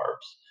the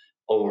carbs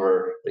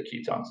over the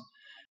ketones.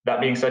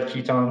 That being said,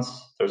 ketones,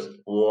 there's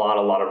a lot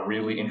of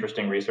really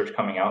interesting research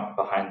coming out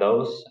behind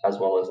those, as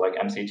well as like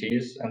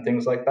MCTs and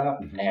things like that.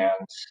 Mm-hmm.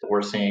 And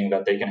we're seeing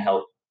that they can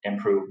help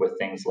improve with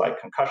things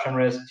like concussion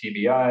risk,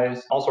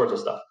 TBIs, all sorts of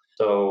stuff.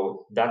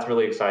 So that's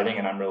really exciting,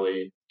 and I'm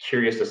really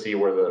curious to see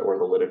where the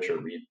literature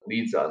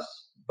leads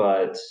us.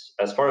 But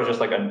as far as just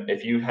like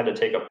if you had to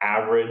take an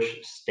average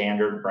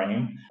standard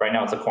brain, right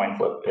now it's a coin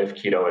flip if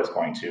keto is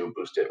going to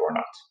boost it or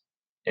not.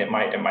 It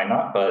might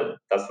not, but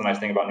that's the nice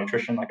thing about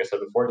nutrition. Like I said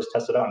before, just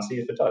test it out and see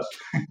if it does.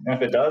 And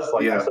if it does,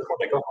 I support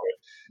it, go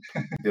for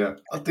it. Yeah.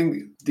 I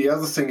think the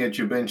other thing that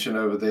you mentioned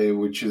over there,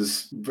 which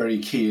is very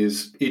key,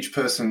 is each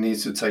person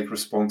needs to take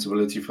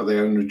responsibility for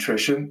their own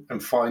nutrition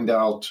and find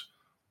out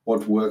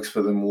what works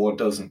for them, what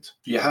doesn't.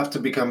 You have to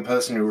become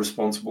personally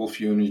responsible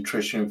for your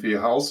nutrition, for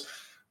your health,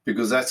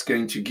 because that's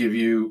going to give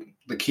you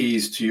the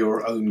keys to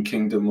your own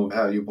kingdom of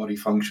how your body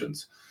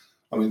functions.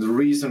 I mean, the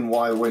reason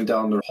why I went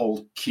down the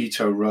whole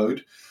keto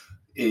road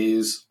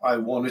is I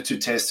wanted to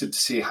test it to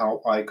see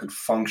how I could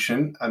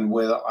function and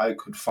whether I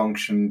could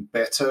function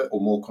better or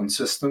more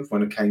consistent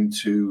when it came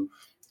to,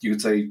 you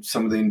could say,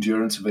 some of the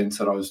endurance events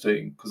that I was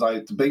doing. Because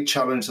the big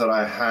challenge that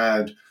I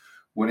had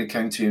when it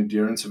came to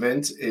endurance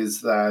events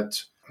is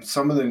that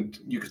some of the,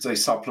 you could say,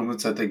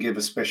 supplements that they give,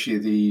 especially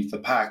the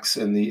packs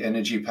and the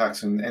energy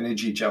packs and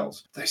energy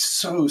gels, they're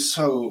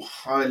so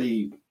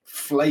highly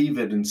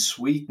flavored and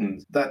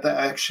sweetened that they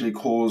actually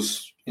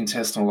cause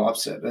intestinal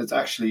upset.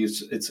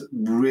 It's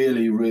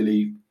really,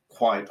 really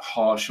quite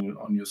harsh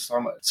on your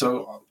stomach.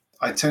 So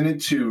I tended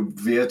to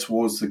veer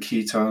towards the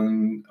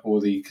ketone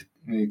or the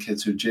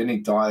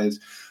ketogenic diet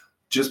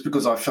just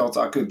because I felt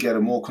I could get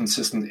a more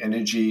consistent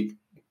energy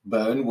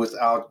burn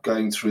without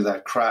going through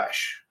that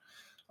crash.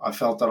 I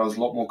felt that I was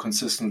a lot more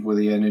consistent with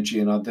the energy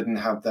and I didn't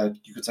have that,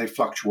 you could say,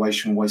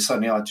 fluctuation where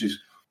suddenly I had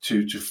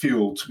to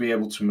fuel to be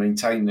able to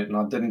maintain it. And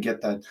I didn't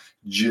get that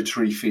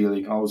jittery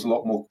feeling. I was a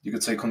lot more, you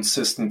could say,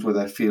 consistent with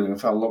that feeling. I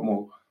felt a lot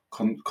more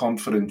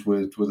confident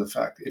with the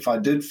fact. If I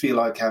did feel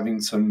like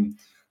having some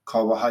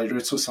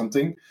carbohydrates or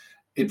something,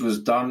 it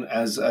was done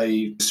as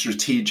a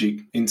strategic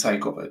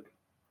intake of it.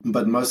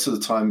 But most of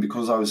the time,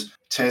 because I was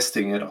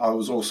testing it, I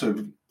was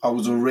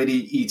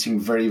already eating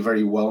very,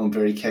 very well and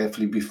very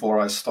carefully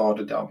before I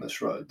started down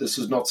this road. This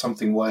is not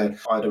something where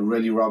I had a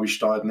really rubbish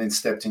diet and then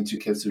stepped into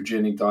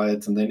ketogenic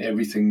diet and then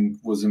everything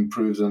was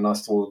improved and I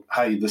thought,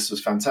 hey, this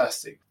is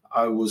fantastic.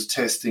 I was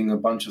testing a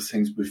bunch of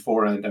things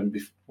beforehand, and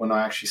when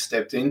I actually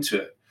stepped into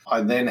it,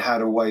 I then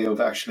had a way of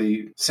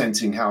actually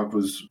sensing how it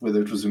was,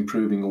 whether it was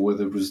improving or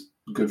whether it was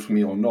good for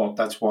me or not.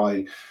 That's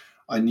why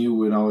I knew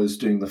when I was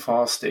doing the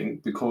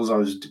fasting, because I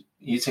was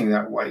eating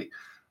that way,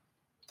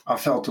 I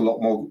felt a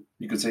lot more,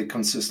 you could say,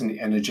 consistently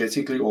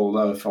energetically.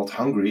 Although I felt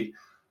hungry,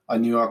 I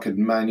knew I could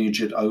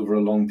manage it over a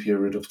long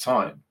period of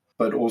time.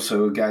 But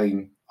also,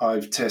 again,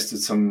 I've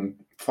tested some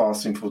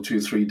fasting for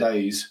 2-3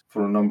 days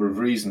for a number of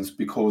reasons,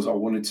 because I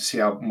wanted to see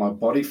how my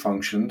body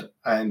functioned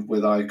and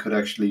whether I could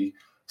actually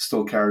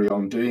still carry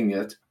on doing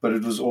it. But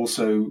it was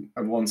also,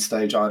 at one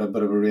stage, I had a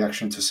bit of a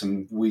reaction to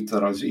some wheat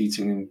that I was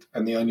eating.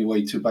 And the only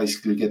way to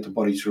basically get the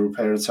body to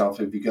repair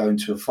itself, if you go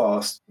into a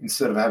fast,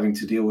 instead of having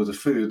to deal with the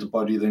food, the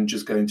body then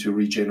just go into a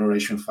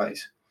regeneration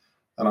phase.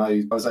 And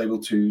I was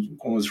able to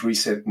almost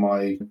reset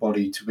my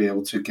body to be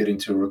able to get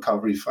into a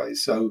recovery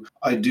phase. So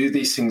I do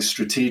these things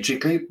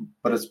strategically,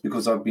 but it's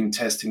because I've been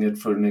testing it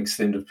for an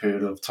extended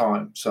period of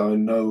time. So I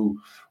know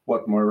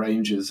what my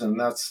range is. And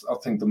that's, I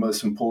think, the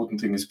most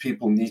important thing is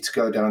people need to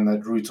go down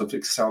that route of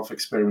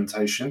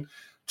self-experimentation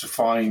to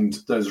find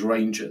those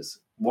ranges.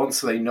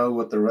 Once they know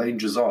what the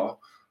ranges are,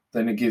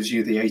 then it gives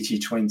you the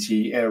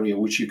 80-20 area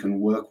which you can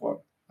work on.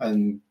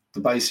 And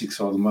the basics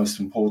are the most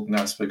important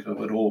aspect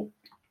of it all.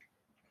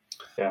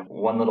 Yeah.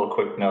 One little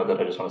quick note that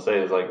I just want to say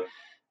is like,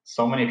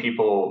 so many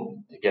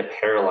people get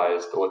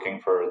paralyzed looking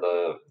for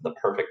the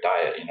perfect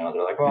diet. You know,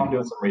 they're like, well, I'm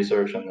doing some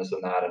research and this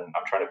and that, and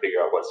I'm trying to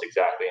figure out what's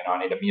exactly, I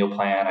need a meal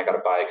plan. I got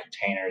to buy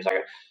containers.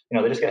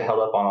 They just get held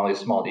up on all these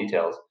small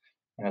details.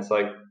 And it's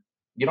like,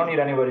 you don't need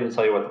anybody to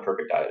tell you what the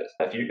perfect diet is.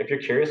 If you're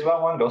curious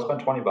about one, go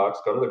spend $20,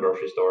 go to the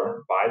grocery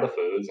store, buy the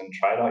foods and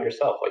try it out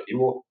yourself. Like, you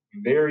will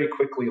very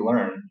quickly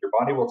learn. Your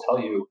body will tell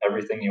you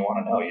everything you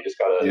want to know. You just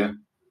got to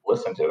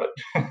listen to it.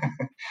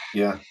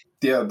 Yeah.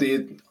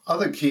 The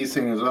other key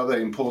thing, the other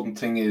important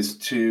thing is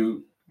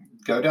to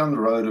go down the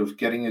road of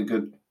getting a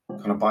good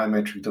kind of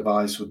biometric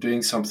device or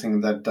doing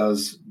something that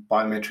does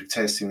biometric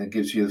testing that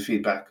gives you the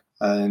feedback,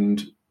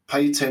 and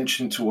pay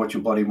attention to what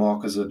your body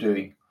markers are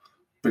doing,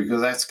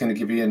 because that's going to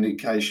give you an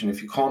indication.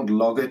 If you can't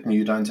log it and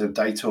you don't have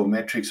data or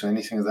metrics or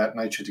anything of that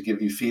nature to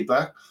give you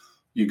feedback,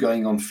 you're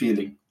going on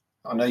feeling.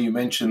 I know you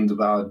mentioned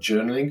about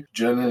journaling.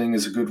 Journaling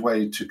is a good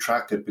way to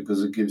track it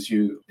because it gives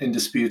you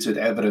indisputed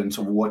evidence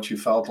of what you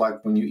felt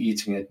like when you're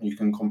eating it, and you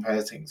can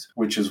compare things,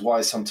 which is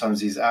why sometimes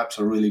these apps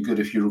are really good.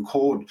 If you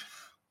record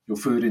your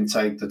food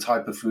intake, the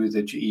type of food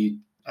that you eat,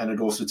 and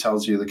it also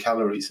tells you the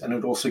calories, and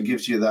it also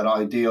gives you that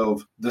idea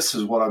of this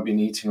is what I've been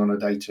eating on a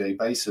day-to-day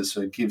basis.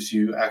 So it gives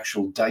you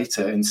actual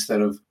data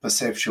instead of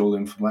perceptual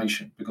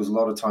information, because a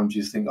lot of times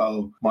you think,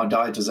 oh, my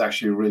diet is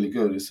actually really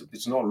good.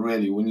 It's not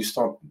really. When you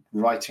start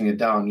writing it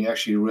down, you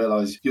actually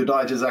realize your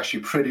diet is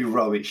actually pretty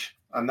rubbish.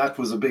 And that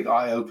was a big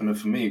eye-opener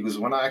for me, because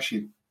when I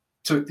actually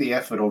took the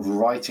effort of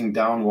writing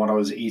down what I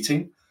was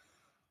eating,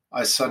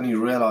 I suddenly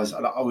realized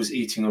I was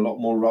eating a lot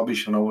more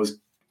rubbish than I was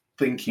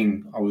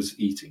thinking I was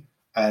eating.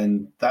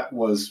 And that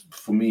was,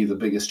 for me, the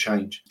biggest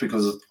change,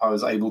 because I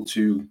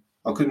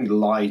couldn't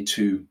lie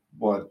to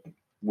what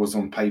was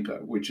on paper,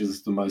 which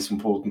is the most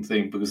important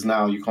thing, because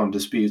now you can't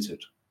dispute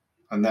it.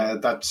 And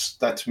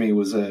that to me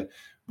was a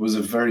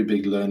very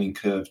big learning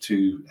curve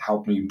to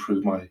help me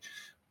improve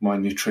my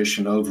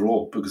nutrition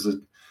overall, because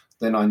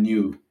then I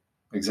knew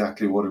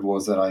exactly what it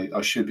was that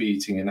I should be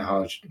eating and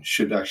how I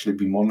should actually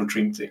be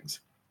monitoring things.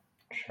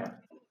 Sure.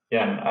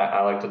 Yeah, and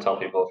I like to tell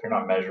people, if you're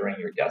not measuring,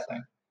 you're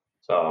guessing.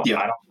 So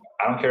yeah.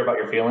 I don't care about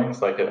your feelings,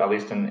 like at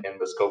least in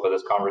the scope of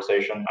this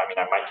conversation. I mean,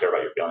 I might care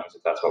about your feelings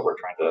if that's what we're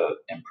trying to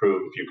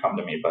improve if you come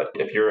to me. But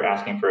if you're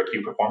asking for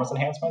acute performance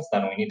enhancements,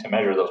 then we need to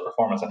measure those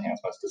performance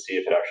enhancements to see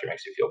if it actually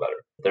makes you feel better.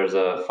 There's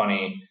a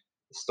funny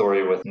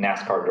story with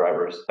NASCAR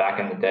drivers.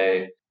 Back in the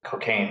day,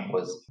 cocaine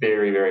was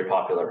very, very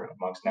popular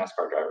amongst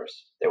NASCAR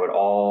drivers. They would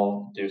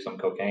all do some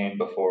cocaine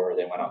before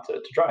they went out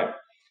to drive.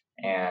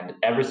 And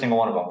every single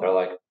one of them, they're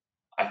like,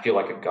 I feel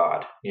like a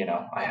god,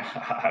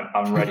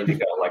 I'm ready to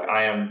go. Like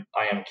I am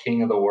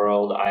king of the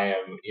world. I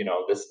am,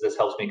 this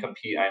helps me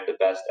compete. I am the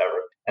best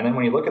ever. And then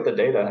when you look at the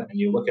data and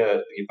you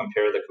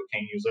compare the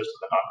cocaine users to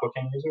the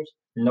non-cocaine users,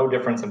 no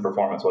difference in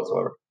performance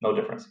whatsoever. No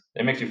difference.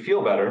 It makes you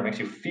feel better. It makes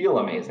you feel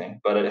amazing,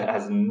 but it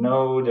has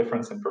no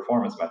difference in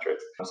performance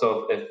metrics.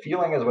 So if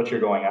feeling is what you're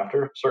going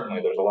after, certainly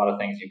there's a lot of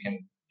things you can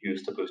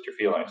use to boost your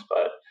feelings.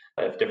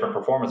 But if different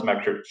performance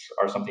metrics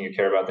are something you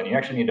care about, then you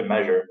actually need to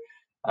measure.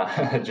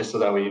 Just so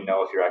that way you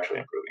know if you're actually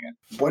improving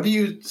it. What do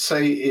you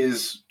say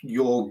is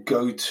your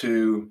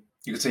go-to,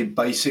 you could say,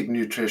 basic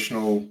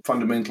nutritional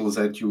fundamentals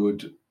that you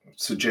would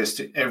suggest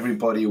to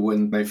everybody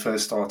when they're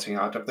first starting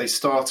out? If they're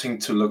starting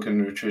to look at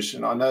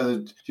nutrition, I know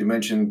that you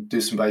mentioned do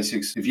some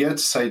basics. If you had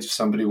to say to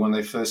somebody when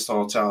they first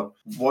start out,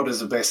 what is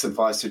the best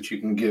advice that you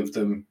can give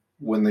them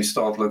when they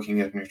start looking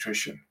at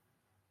nutrition?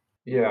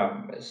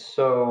 Yeah,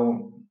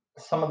 so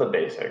some of the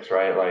basics,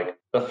 right? Like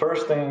the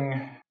first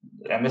thing,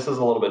 and this is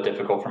a little bit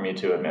difficult for me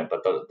to admit,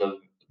 but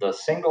the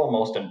single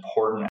most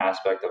important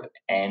aspect of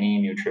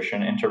any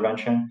nutrition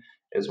intervention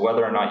is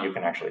whether or not you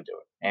can actually do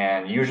it.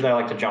 And usually I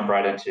like to jump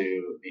right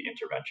into the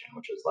intervention,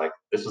 which is like,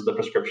 this is the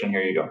prescription,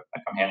 here you go.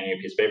 Like I'm handing you a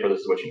piece of paper,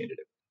 this is what you need to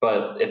do.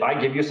 But if I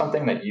give you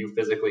something that you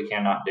physically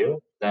cannot do,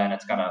 then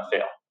it's going to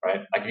fail,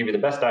 right? I can give you the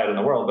best diet in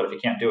the world, but if you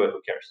can't do it,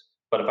 who cares?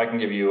 But if I can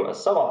give you a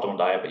suboptimal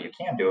diet, but you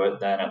can do it,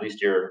 then at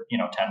least you're, 10,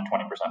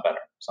 20% better,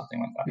 something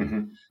like that.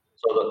 Mm-hmm.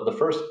 So the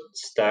first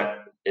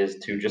step is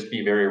to just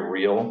be very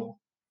real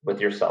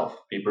with yourself,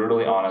 be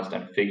brutally honest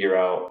and figure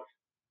out,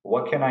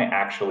 what can I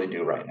actually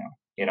do right now?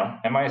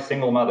 Am I a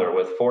single mother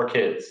with 4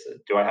 kids?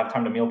 Do I have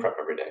time to meal prep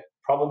every day?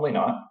 Probably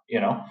not.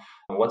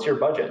 What's your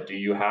budget? Do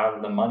you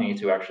have the money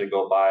to actually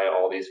go buy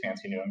all these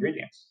fancy new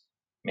ingredients?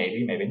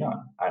 Maybe, maybe not.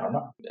 I don't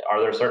know. Are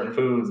there certain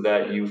foods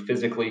that you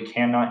physically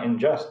cannot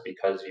ingest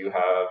because you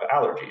have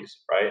allergies,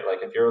 right?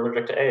 Like if you're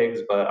allergic to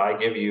eggs, but I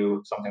give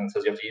you something that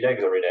says you have to eat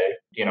eggs every day,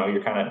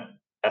 you're kind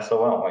of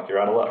SOL, like you're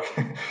out of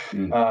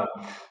luck.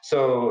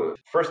 So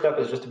first step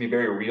is just to be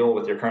very real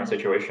with your current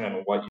situation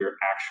and what you're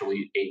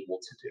actually able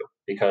to do,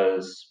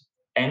 because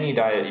any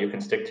diet you can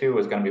stick to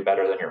is going to be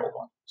better than your old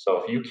one.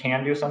 So if you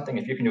can do something,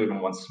 if you can do even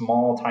one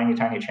small, tiny,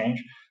 tiny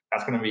change,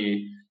 that's going to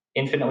be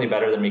infinitely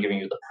better than me giving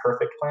you the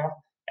perfect plan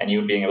and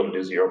you being able to do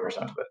 0%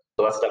 of it.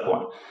 So that's step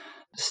one.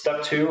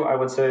 Step two, I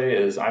would say,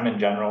 is I'm in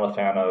general a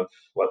fan of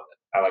what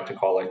I like to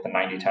call like the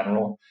 90-10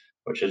 rule,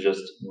 which is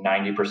just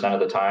 90% of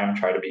the time,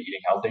 try to be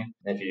eating healthy.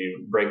 If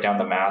you break down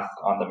the math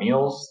on the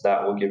meals,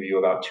 that will give you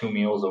about 2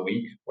 meals a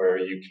week where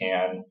you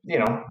can,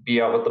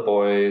 be out with the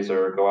boys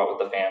or go out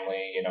with the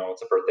family,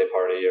 it's a birthday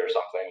party or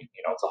something,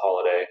 it's a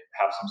holiday,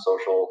 have some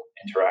social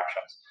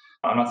interactions.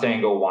 I'm not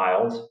saying go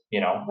wild,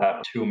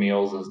 that 2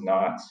 meals is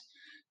not,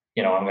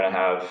 I'm going to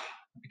have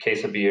a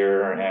case of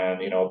beer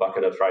and, a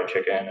bucket of fried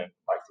chicken and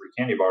like 3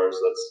 candy bars.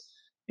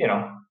 That's,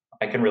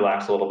 I can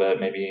relax a little bit.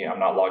 Maybe I'm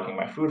not logging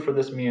my food for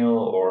this meal,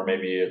 or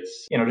maybe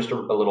it's, just a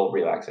little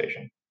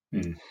relaxation.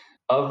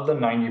 Of the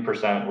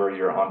 90% where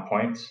you're on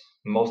point,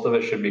 most of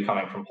it should be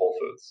coming from whole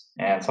foods.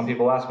 And some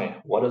people ask me,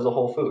 what is a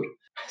whole food?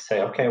 I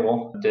say, okay,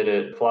 well, did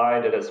it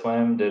fly? Did it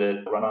swim? Did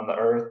it run on the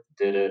earth?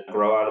 Did it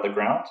grow out of the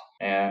ground?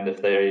 And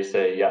if they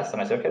say yes, then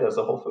I say, okay, that's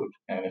a whole food.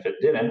 And if it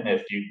didn't,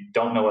 if you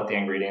don't know what the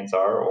ingredients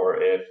are,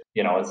 or if,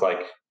 it's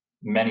like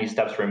many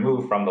steps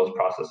removed from those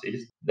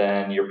processes,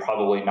 then you're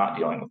probably not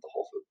dealing with the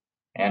whole food.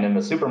 And in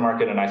the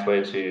supermarket, a nice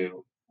way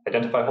to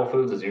identify whole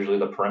foods is usually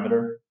the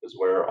perimeter is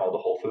where all the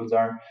whole foods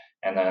are.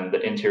 And then the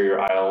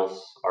interior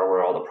aisles are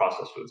where all the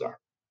processed foods are.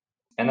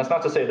 And that's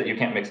not to say that you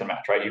can't mix and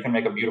match, right? You can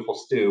make a beautiful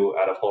stew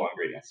out of whole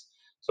ingredients.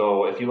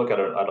 So if you look at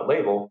a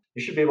label,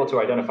 you should be able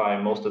to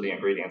identify most of the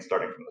ingredients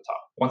starting from the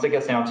top. Once it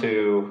gets down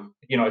to,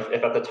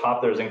 if at the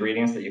top there's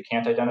ingredients that you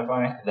can't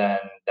identify, then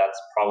that's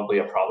probably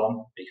a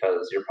problem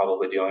because you're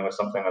probably dealing with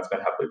something that's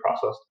been heavily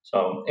processed.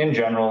 So in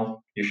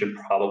general, you should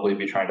probably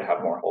be trying to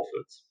have more whole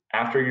foods.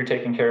 After you're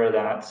taking care of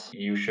that,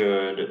 you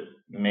should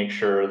make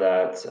sure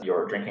that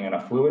you're drinking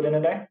enough fluid in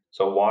a day.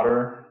 So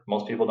water,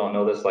 most people don't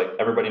know this. Like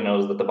everybody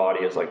knows that the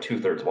body is like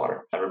 2/3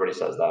 water. Everybody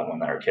says that when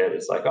they're a kid.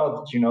 It's like,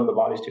 oh, did you know the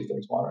body's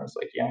 2/3 water? It's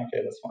like, yeah,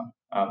 okay, that's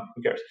fine.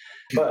 Who cares?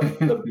 But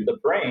the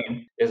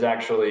brain is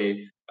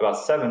actually about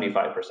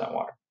 75%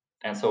 water.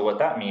 And so what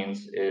that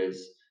means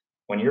is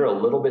when you're a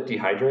little bit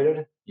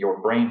dehydrated,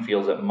 your brain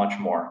feels it much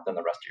more than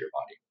the rest of your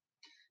body.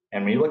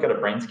 And when you look at a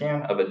brain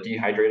scan of a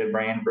dehydrated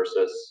brain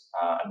versus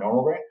a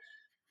normal brain,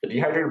 the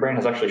dehydrated brain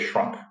has actually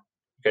shrunk.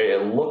 Okay,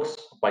 it looks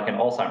like an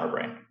Alzheimer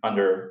brain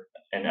under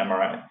an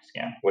MRI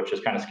scan, which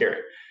is kind of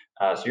scary.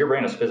 So your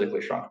brain is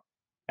physically shrunk.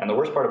 And the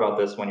worst part about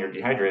this when you're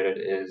dehydrated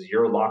is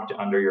you're locked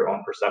under your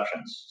own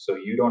perceptions. So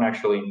you don't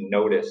actually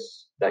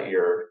notice that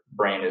your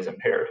brain is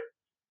impaired.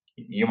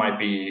 You might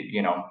be,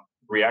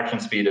 reaction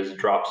speed has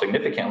dropped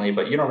significantly,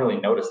 but you don't really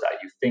notice that.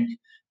 You think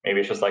maybe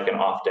it's just like an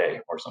off day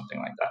or something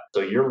like that.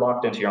 So you're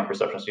locked into your own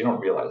perception, so you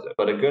don't realize it.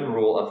 But a good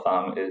rule of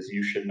thumb is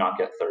you should not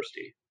get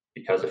thirsty,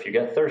 because if you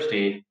get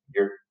thirsty,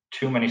 you're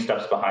too many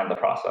steps behind the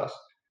process.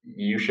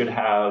 You should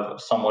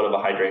have somewhat of a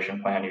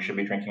hydration plan. You should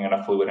be drinking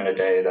enough fluid in a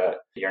day that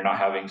you're not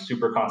having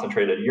super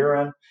concentrated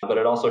urine, but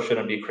it also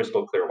shouldn't be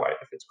crystal clear white.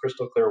 If it's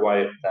crystal clear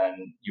white,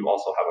 then you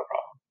also have a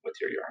problem with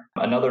your urine.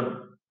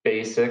 Another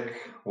basic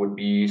would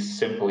be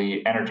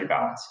simply energy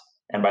balance.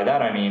 And by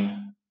that, I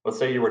mean, let's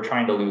say you were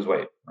trying to lose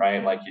weight,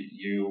 right? Like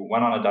you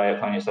went on a diet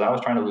plan, you said, I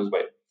was trying to lose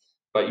weight,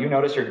 but you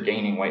notice you're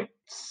gaining weight.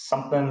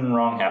 Something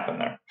wrong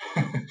happened there.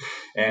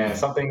 And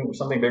something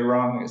big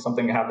wrong,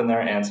 something happened there.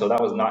 And so that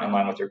was not in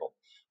line with your goal.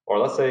 Or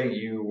let's say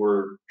you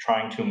were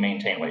trying to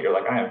maintain weight. You're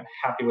like, I am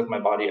happy with my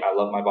body. I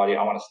love my body.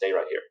 I want to stay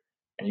right here.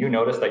 And you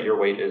notice that your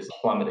weight is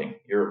plummeting.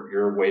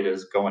 Your weight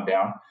is going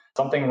down.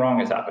 Something wrong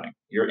is happening.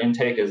 Your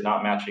intake is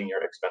not matching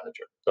your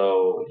expenditure.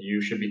 So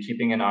you should be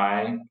keeping an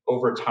eye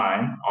over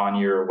time on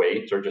your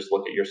weight, or just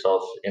look at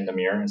yourself in the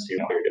mirror and see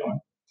what you're doing.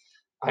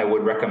 I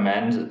would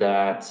recommend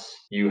that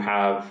you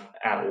have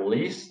at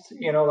least,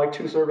 like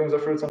 2 servings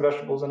of fruits and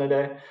vegetables in a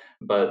day.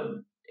 But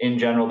in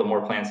general, the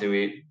more plants you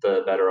eat,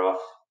 the better off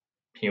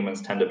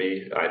humans tend to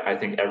be. I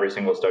think every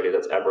single study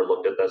that's ever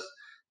looked at this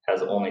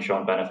has only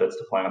shown benefits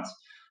to plants.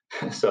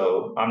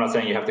 So I'm not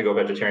saying you have to go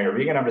vegetarian or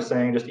vegan. I'm just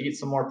saying just eat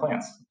some more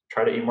plants.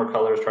 Try to eat more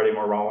colors, try to eat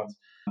more raw ones.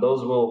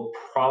 Those will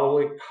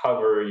probably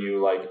cover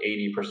you like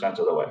 80%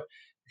 of the way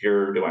if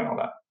you're doing all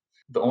that.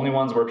 The only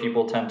ones where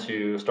people tend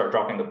to start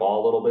dropping the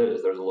ball a little bit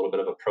is there's a little bit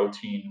of a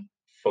protein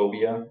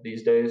phobia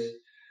these days.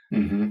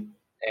 Mm-hmm.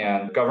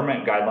 And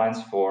government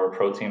guidelines for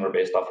protein were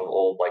based off of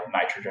old like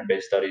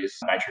nitrogen-based studies,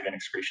 nitrogen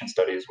excretion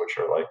studies, which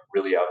are like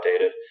really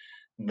outdated.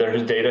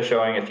 There's data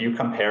showing if you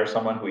compare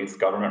someone who eats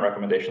government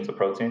recommendations of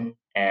protein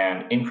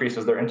and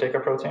increases their intake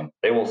of protein,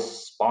 they will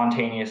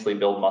spontaneously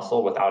build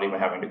muscle without even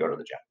having to go to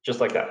the gym, just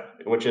like that,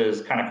 which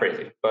is kind of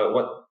crazy. But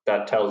what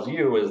that tells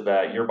you is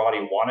that your body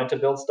wanted to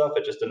build stuff,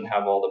 it just didn't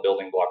have all the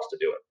building blocks to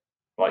do it.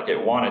 Like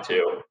it wanted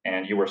to,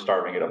 and you were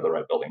starving it of the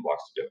right building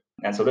blocks to do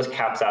it. And so this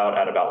caps out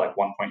at about like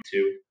 1.2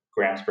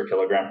 grams per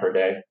kilogram per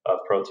day of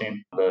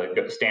protein.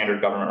 The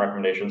standard government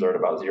recommendations are at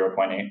about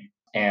 0.8.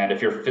 And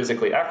if you're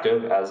physically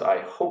active, as I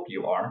hope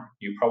you are,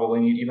 you probably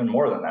need even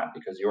more than that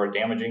because you are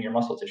damaging your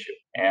muscle tissue.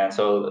 And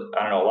so,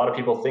 I don't know, a lot of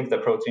people think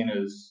that protein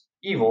is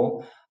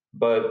evil,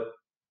 but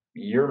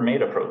you're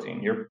made of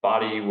protein. Your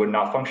body would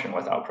not function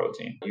without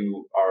protein.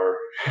 You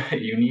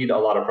need a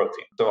lot of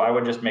protein. So I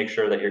would just make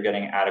sure that you're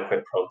getting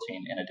adequate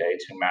protein in a day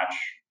to match,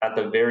 at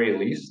the very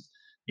least,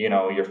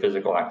 your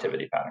physical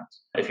activity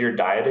patterns. If you're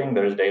dieting,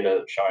 there's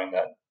data showing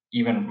that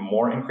even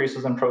more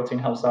increases in protein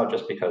helps out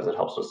just because it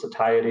helps with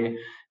satiety,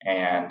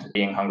 and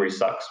being hungry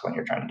sucks when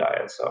you're trying to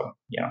diet. So,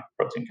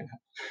 protein can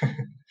help.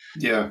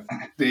 Yeah.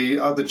 The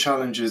other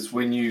challenge is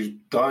when you're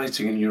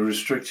dieting and you're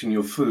restricting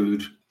your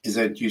food is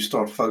that you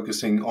start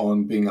focusing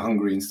on being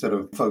hungry instead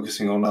of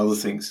focusing on other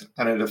things.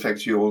 And it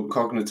affects your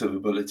cognitive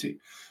ability.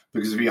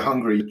 Because if you're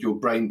hungry, your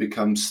brain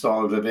becomes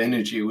starved of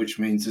energy, which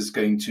means it's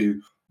going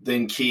to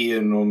then key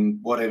in on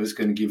whatever's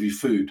going to give you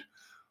food.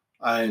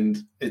 And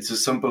it's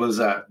as simple as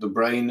that. The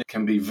brain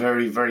can be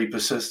very, very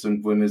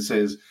persistent when it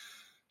says,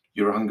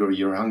 you're hungry,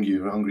 you're hungry,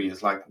 you're hungry.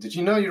 It's like, did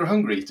you know you're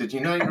hungry? Did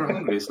you know you're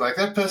hungry? It's like,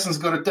 that person's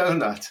got a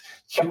donut.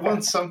 You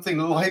want something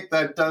like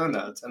that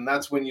donut. And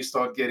that's when you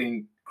start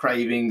getting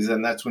cravings,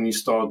 and that's when you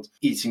start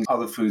eating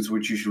other foods,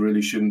 which you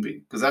really shouldn't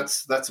be. Because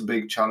that's a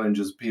big challenge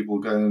as people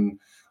go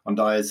on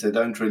diets. They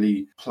don't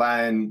really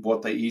plan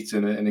what they eat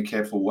in a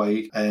careful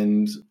way.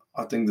 And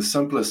I think the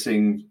simplest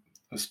thing,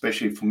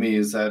 especially for me,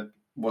 is that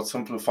what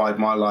simplified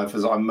my life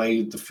is I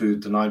made the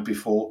food the night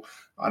before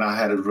and I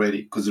had it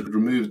ready, because it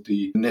removed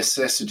the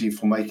necessity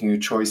for making a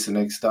choice the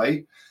next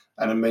day.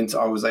 And it meant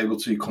I was able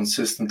to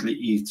consistently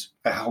eat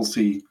a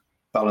healthy,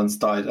 balanced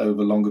diet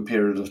over a longer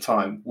period of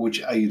time,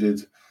 which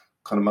aided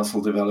kind of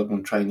muscle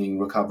development, training,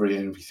 recovery,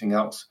 and everything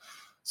else.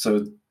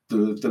 So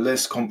the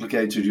less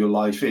complicated your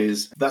life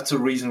is, that's a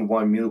reason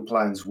why meal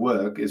plans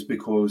work, is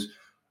because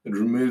it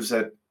removes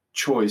that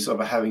choice of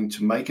having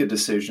to make a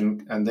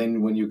decision, and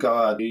then when you go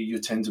out, you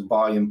tend to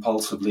buy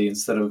impulsively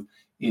instead of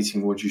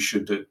eating what you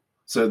should do.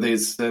 So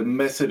there's the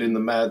method in the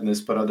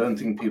madness, but I don't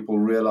think people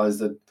realize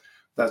that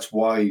that's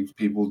why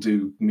people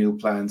do meal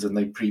plans and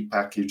they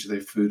pre-package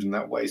their food in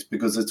that way. It's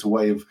because it's a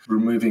way of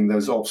removing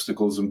those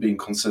obstacles and being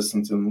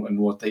consistent in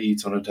what they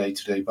eat on a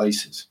day-to-day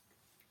basis.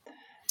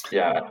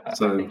 Yeah,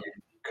 so I think you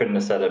couldn't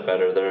have said it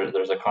better.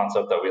 There's a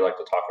concept that we like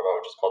to talk about,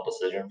 which is called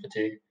decision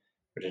fatigue,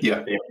 which is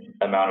just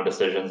the amount of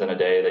decisions in a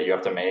day that you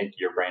have to make.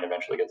 Your brain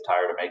eventually gets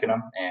tired of making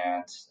them.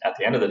 And at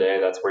the end of the day,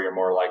 that's where you're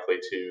more likely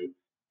to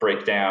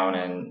break down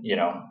and,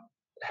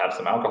 have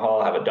some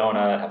alcohol, have a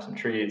donut, have some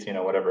treats,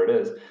 whatever it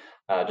is.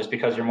 Just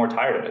because you're more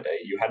tired in a day.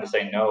 You had to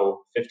say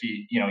no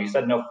 50, you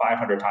said no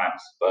 500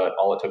 times, but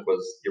all it took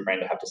was your brain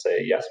to have to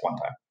say yes one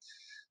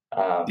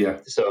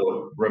time.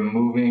 So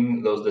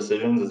removing those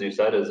decisions, as you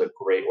said, is a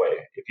great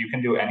way. If you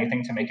can do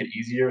anything to make it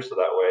easier, so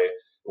that way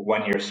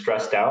when you're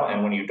stressed out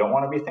and when you don't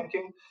want to be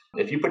thinking,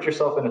 if you put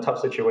yourself in a tough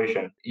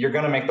situation, you're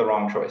going to make the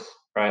wrong choice,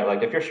 right?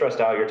 Like if you're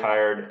stressed out, you're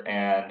tired,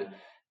 and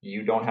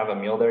you don't have a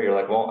meal there, you're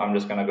like, well, I'm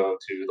just going to go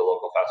to the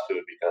local fast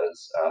food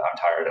because I'm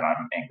tired and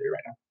I'm angry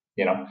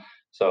right now,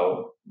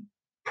 So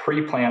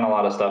pre-plan a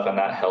lot of stuff, and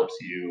that helps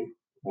you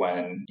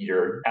when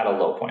you're at a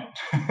low point.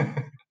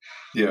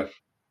 Yeah.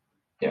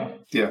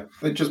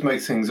 It just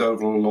makes things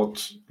overall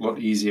a lot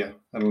easier,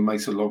 and it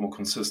makes it a lot more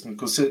consistent.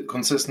 Because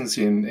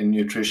consistency in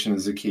nutrition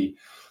is the key.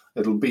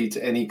 It'll beat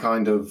any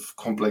kind of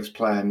complex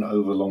plan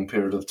over a long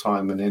period of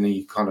time, and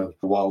any kind of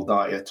wild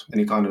diet,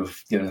 any kind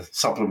of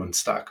supplement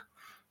stack.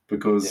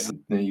 Because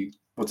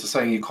what's the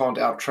saying? You can't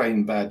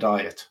out-train bad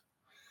diet.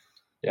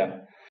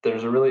 Yeah.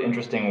 There's a really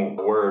interesting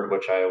word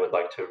which I would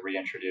like to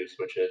reintroduce,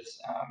 which is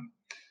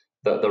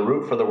the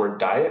root for the word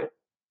diet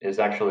is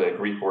actually a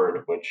Greek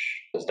word,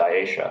 which is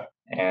diaetia.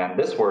 And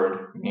this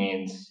word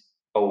means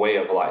a way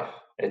of life.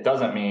 It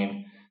doesn't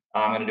mean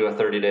I'm going to do a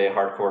 30-day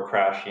hardcore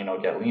crash,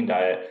 get lean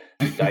diet.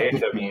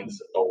 Diaetia means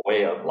a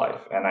way of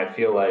life. And I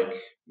feel like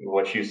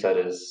what you said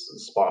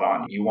is spot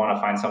on. You want to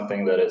find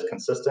something that is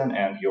consistent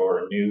and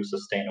your new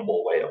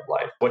sustainable way of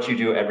life. What you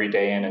do every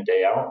day in and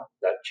day out,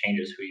 that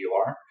changes who you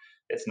are.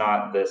 It's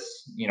not this,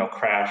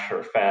 crash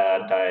or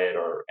fad diet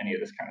or any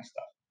of this kind of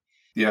stuff.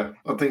 Yeah,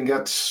 I think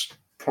that's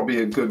probably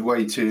a good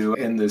way to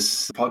end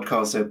this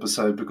podcast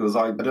episode, because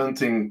I don't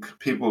think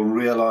people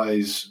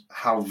realize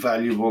how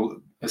valuable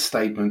a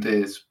statement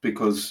is,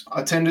 because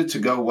I tended to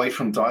go away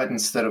from diet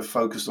instead of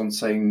focus on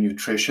saying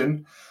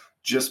nutrition,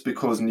 just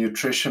because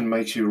nutrition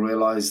makes you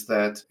realize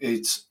that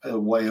it's a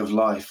way of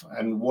life.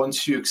 And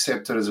once you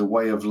accept it as a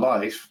way of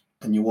life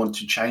and you want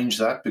to change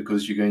that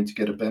because you're going to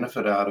get a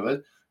benefit out of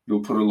it, you'll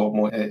put a lot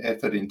more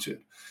effort into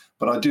it.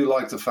 But I do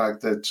like the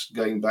fact that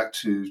going back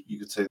to, you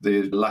could say,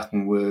 the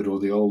Latin word or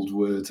the old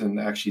word and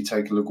actually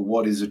take a look at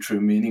what is the true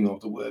meaning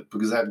of the word,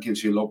 because that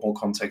gives you a lot more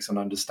context and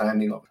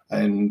understanding of it.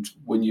 And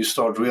when you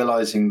start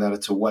realizing that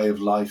it's a way of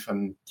life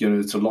and,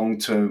 it's a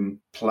long-term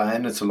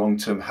plan, it's a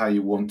long-term how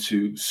you want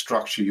to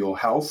structure your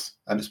health,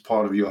 and it's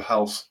part of your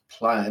health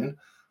plan,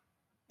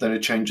 then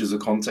it changes the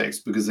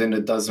context, because then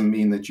it doesn't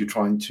mean that you're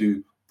trying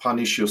to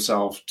punish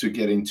yourself to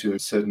get into a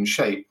certain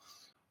shape.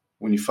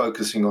 When you're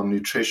focusing on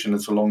nutrition,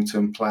 it's a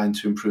long-term plan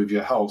to improve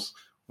your health,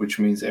 which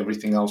means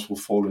everything else will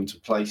fall into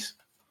place.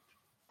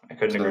 I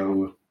couldn't agree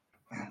more.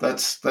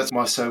 That's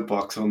my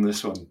soapbox on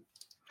this one.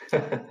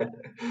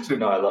 So,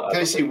 No,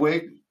 Casey,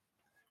 where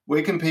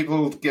can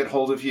people get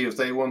hold of you if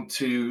they want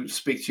to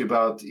speak to you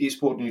about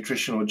eSport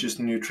nutrition or just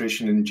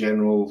nutrition in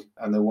general,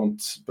 and they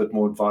want a bit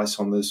more advice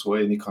on this, or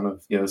any kind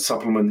of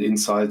supplement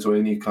insights or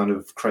any kind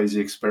of crazy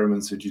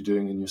experiments that you're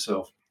doing in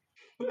yourself?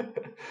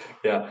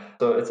 Yeah,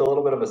 so it's a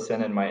little bit of a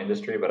sin in my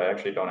industry, but I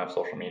actually don't have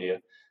social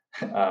media.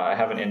 I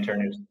have an intern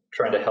who's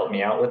trying to help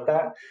me out with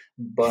that.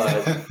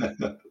 But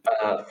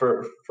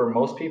for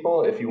most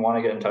people, if you want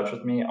to get in touch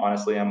with me,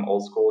 honestly, I'm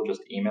old school.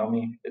 Just email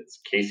me.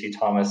 It's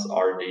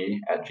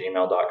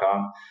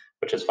caseythomasrd@gmail.com,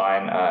 which is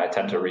fine. I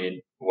tend to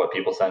read what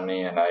people send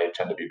me, and I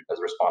tend to be as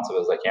responsive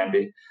as I can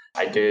be.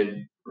 I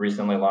did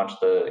recently launch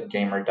the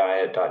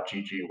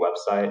gamerdiet.gg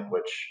website,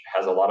 which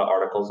has a lot of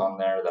articles on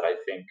there that I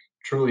think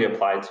truly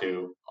apply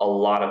to a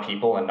lot of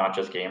people and not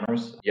just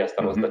gamers. Yes,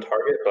 that was the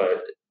target,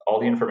 but all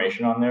the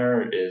information on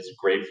there is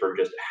great for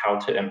just how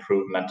to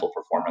improve mental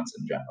performance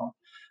in general.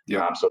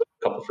 Yeah. So there's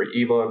a couple free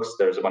ebooks,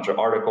 there's a bunch of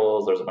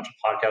articles, there's a bunch of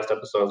podcast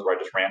episodes where I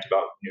just rant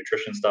about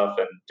nutrition stuff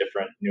and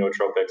different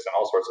nootropics and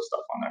all sorts of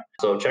stuff on there.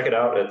 So check it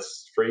out.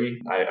 It's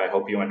free. I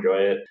hope you enjoy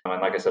it.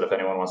 And like I said, if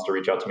anyone wants to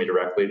reach out to me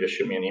directly, just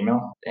shoot me an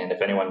email. And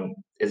if anyone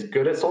is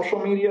good at social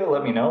media,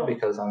 let me know,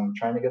 because I'm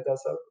trying to get that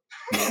stuff.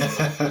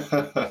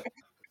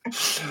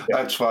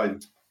 That's fine.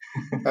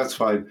 That's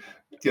fine.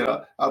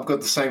 I've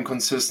got the same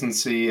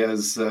consistency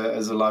as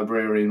a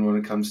librarian when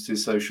it comes to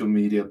social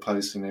media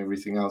posts and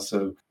everything else.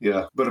 So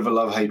yeah, bit of a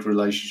love-hate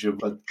relationship,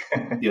 but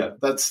yeah,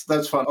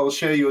 that's fun. I'll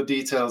share your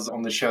details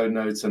on the show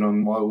notes and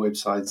on my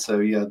website. So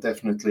yeah,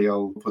 definitely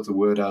I'll put the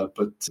word out.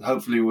 But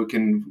hopefully we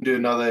can do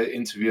another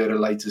interview at a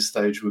later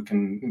stage. We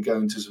can go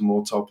into some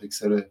more topics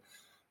that are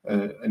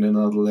in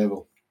another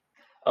level.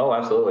 Oh,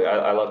 absolutely.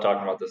 I love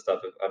talking about this stuff.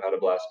 I've had a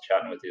blast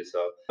chatting with you. So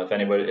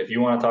if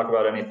you want to talk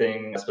about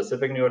anything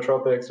specific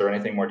nootropics or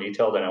anything more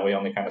detailed, I know we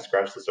only kind of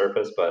scratched the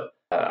surface, but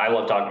I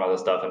love talking about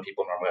this stuff, and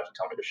people normally have to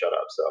tell me to shut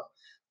up. So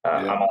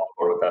I'm all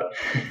for with that.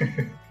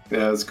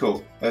 Yeah, that's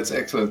cool. That's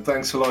excellent.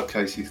 Thanks a lot,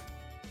 Casey.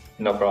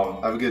 No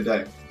problem. Have a good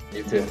day.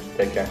 You too.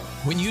 Take care.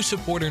 When you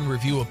support and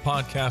review a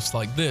podcast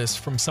like this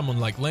from someone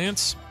like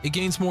Lance, it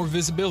gains more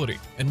visibility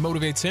and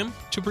motivates him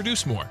to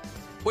produce more.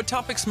 What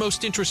topics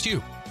most interest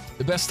you?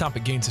 The best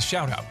topic gains a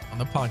shout out on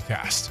the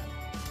podcast.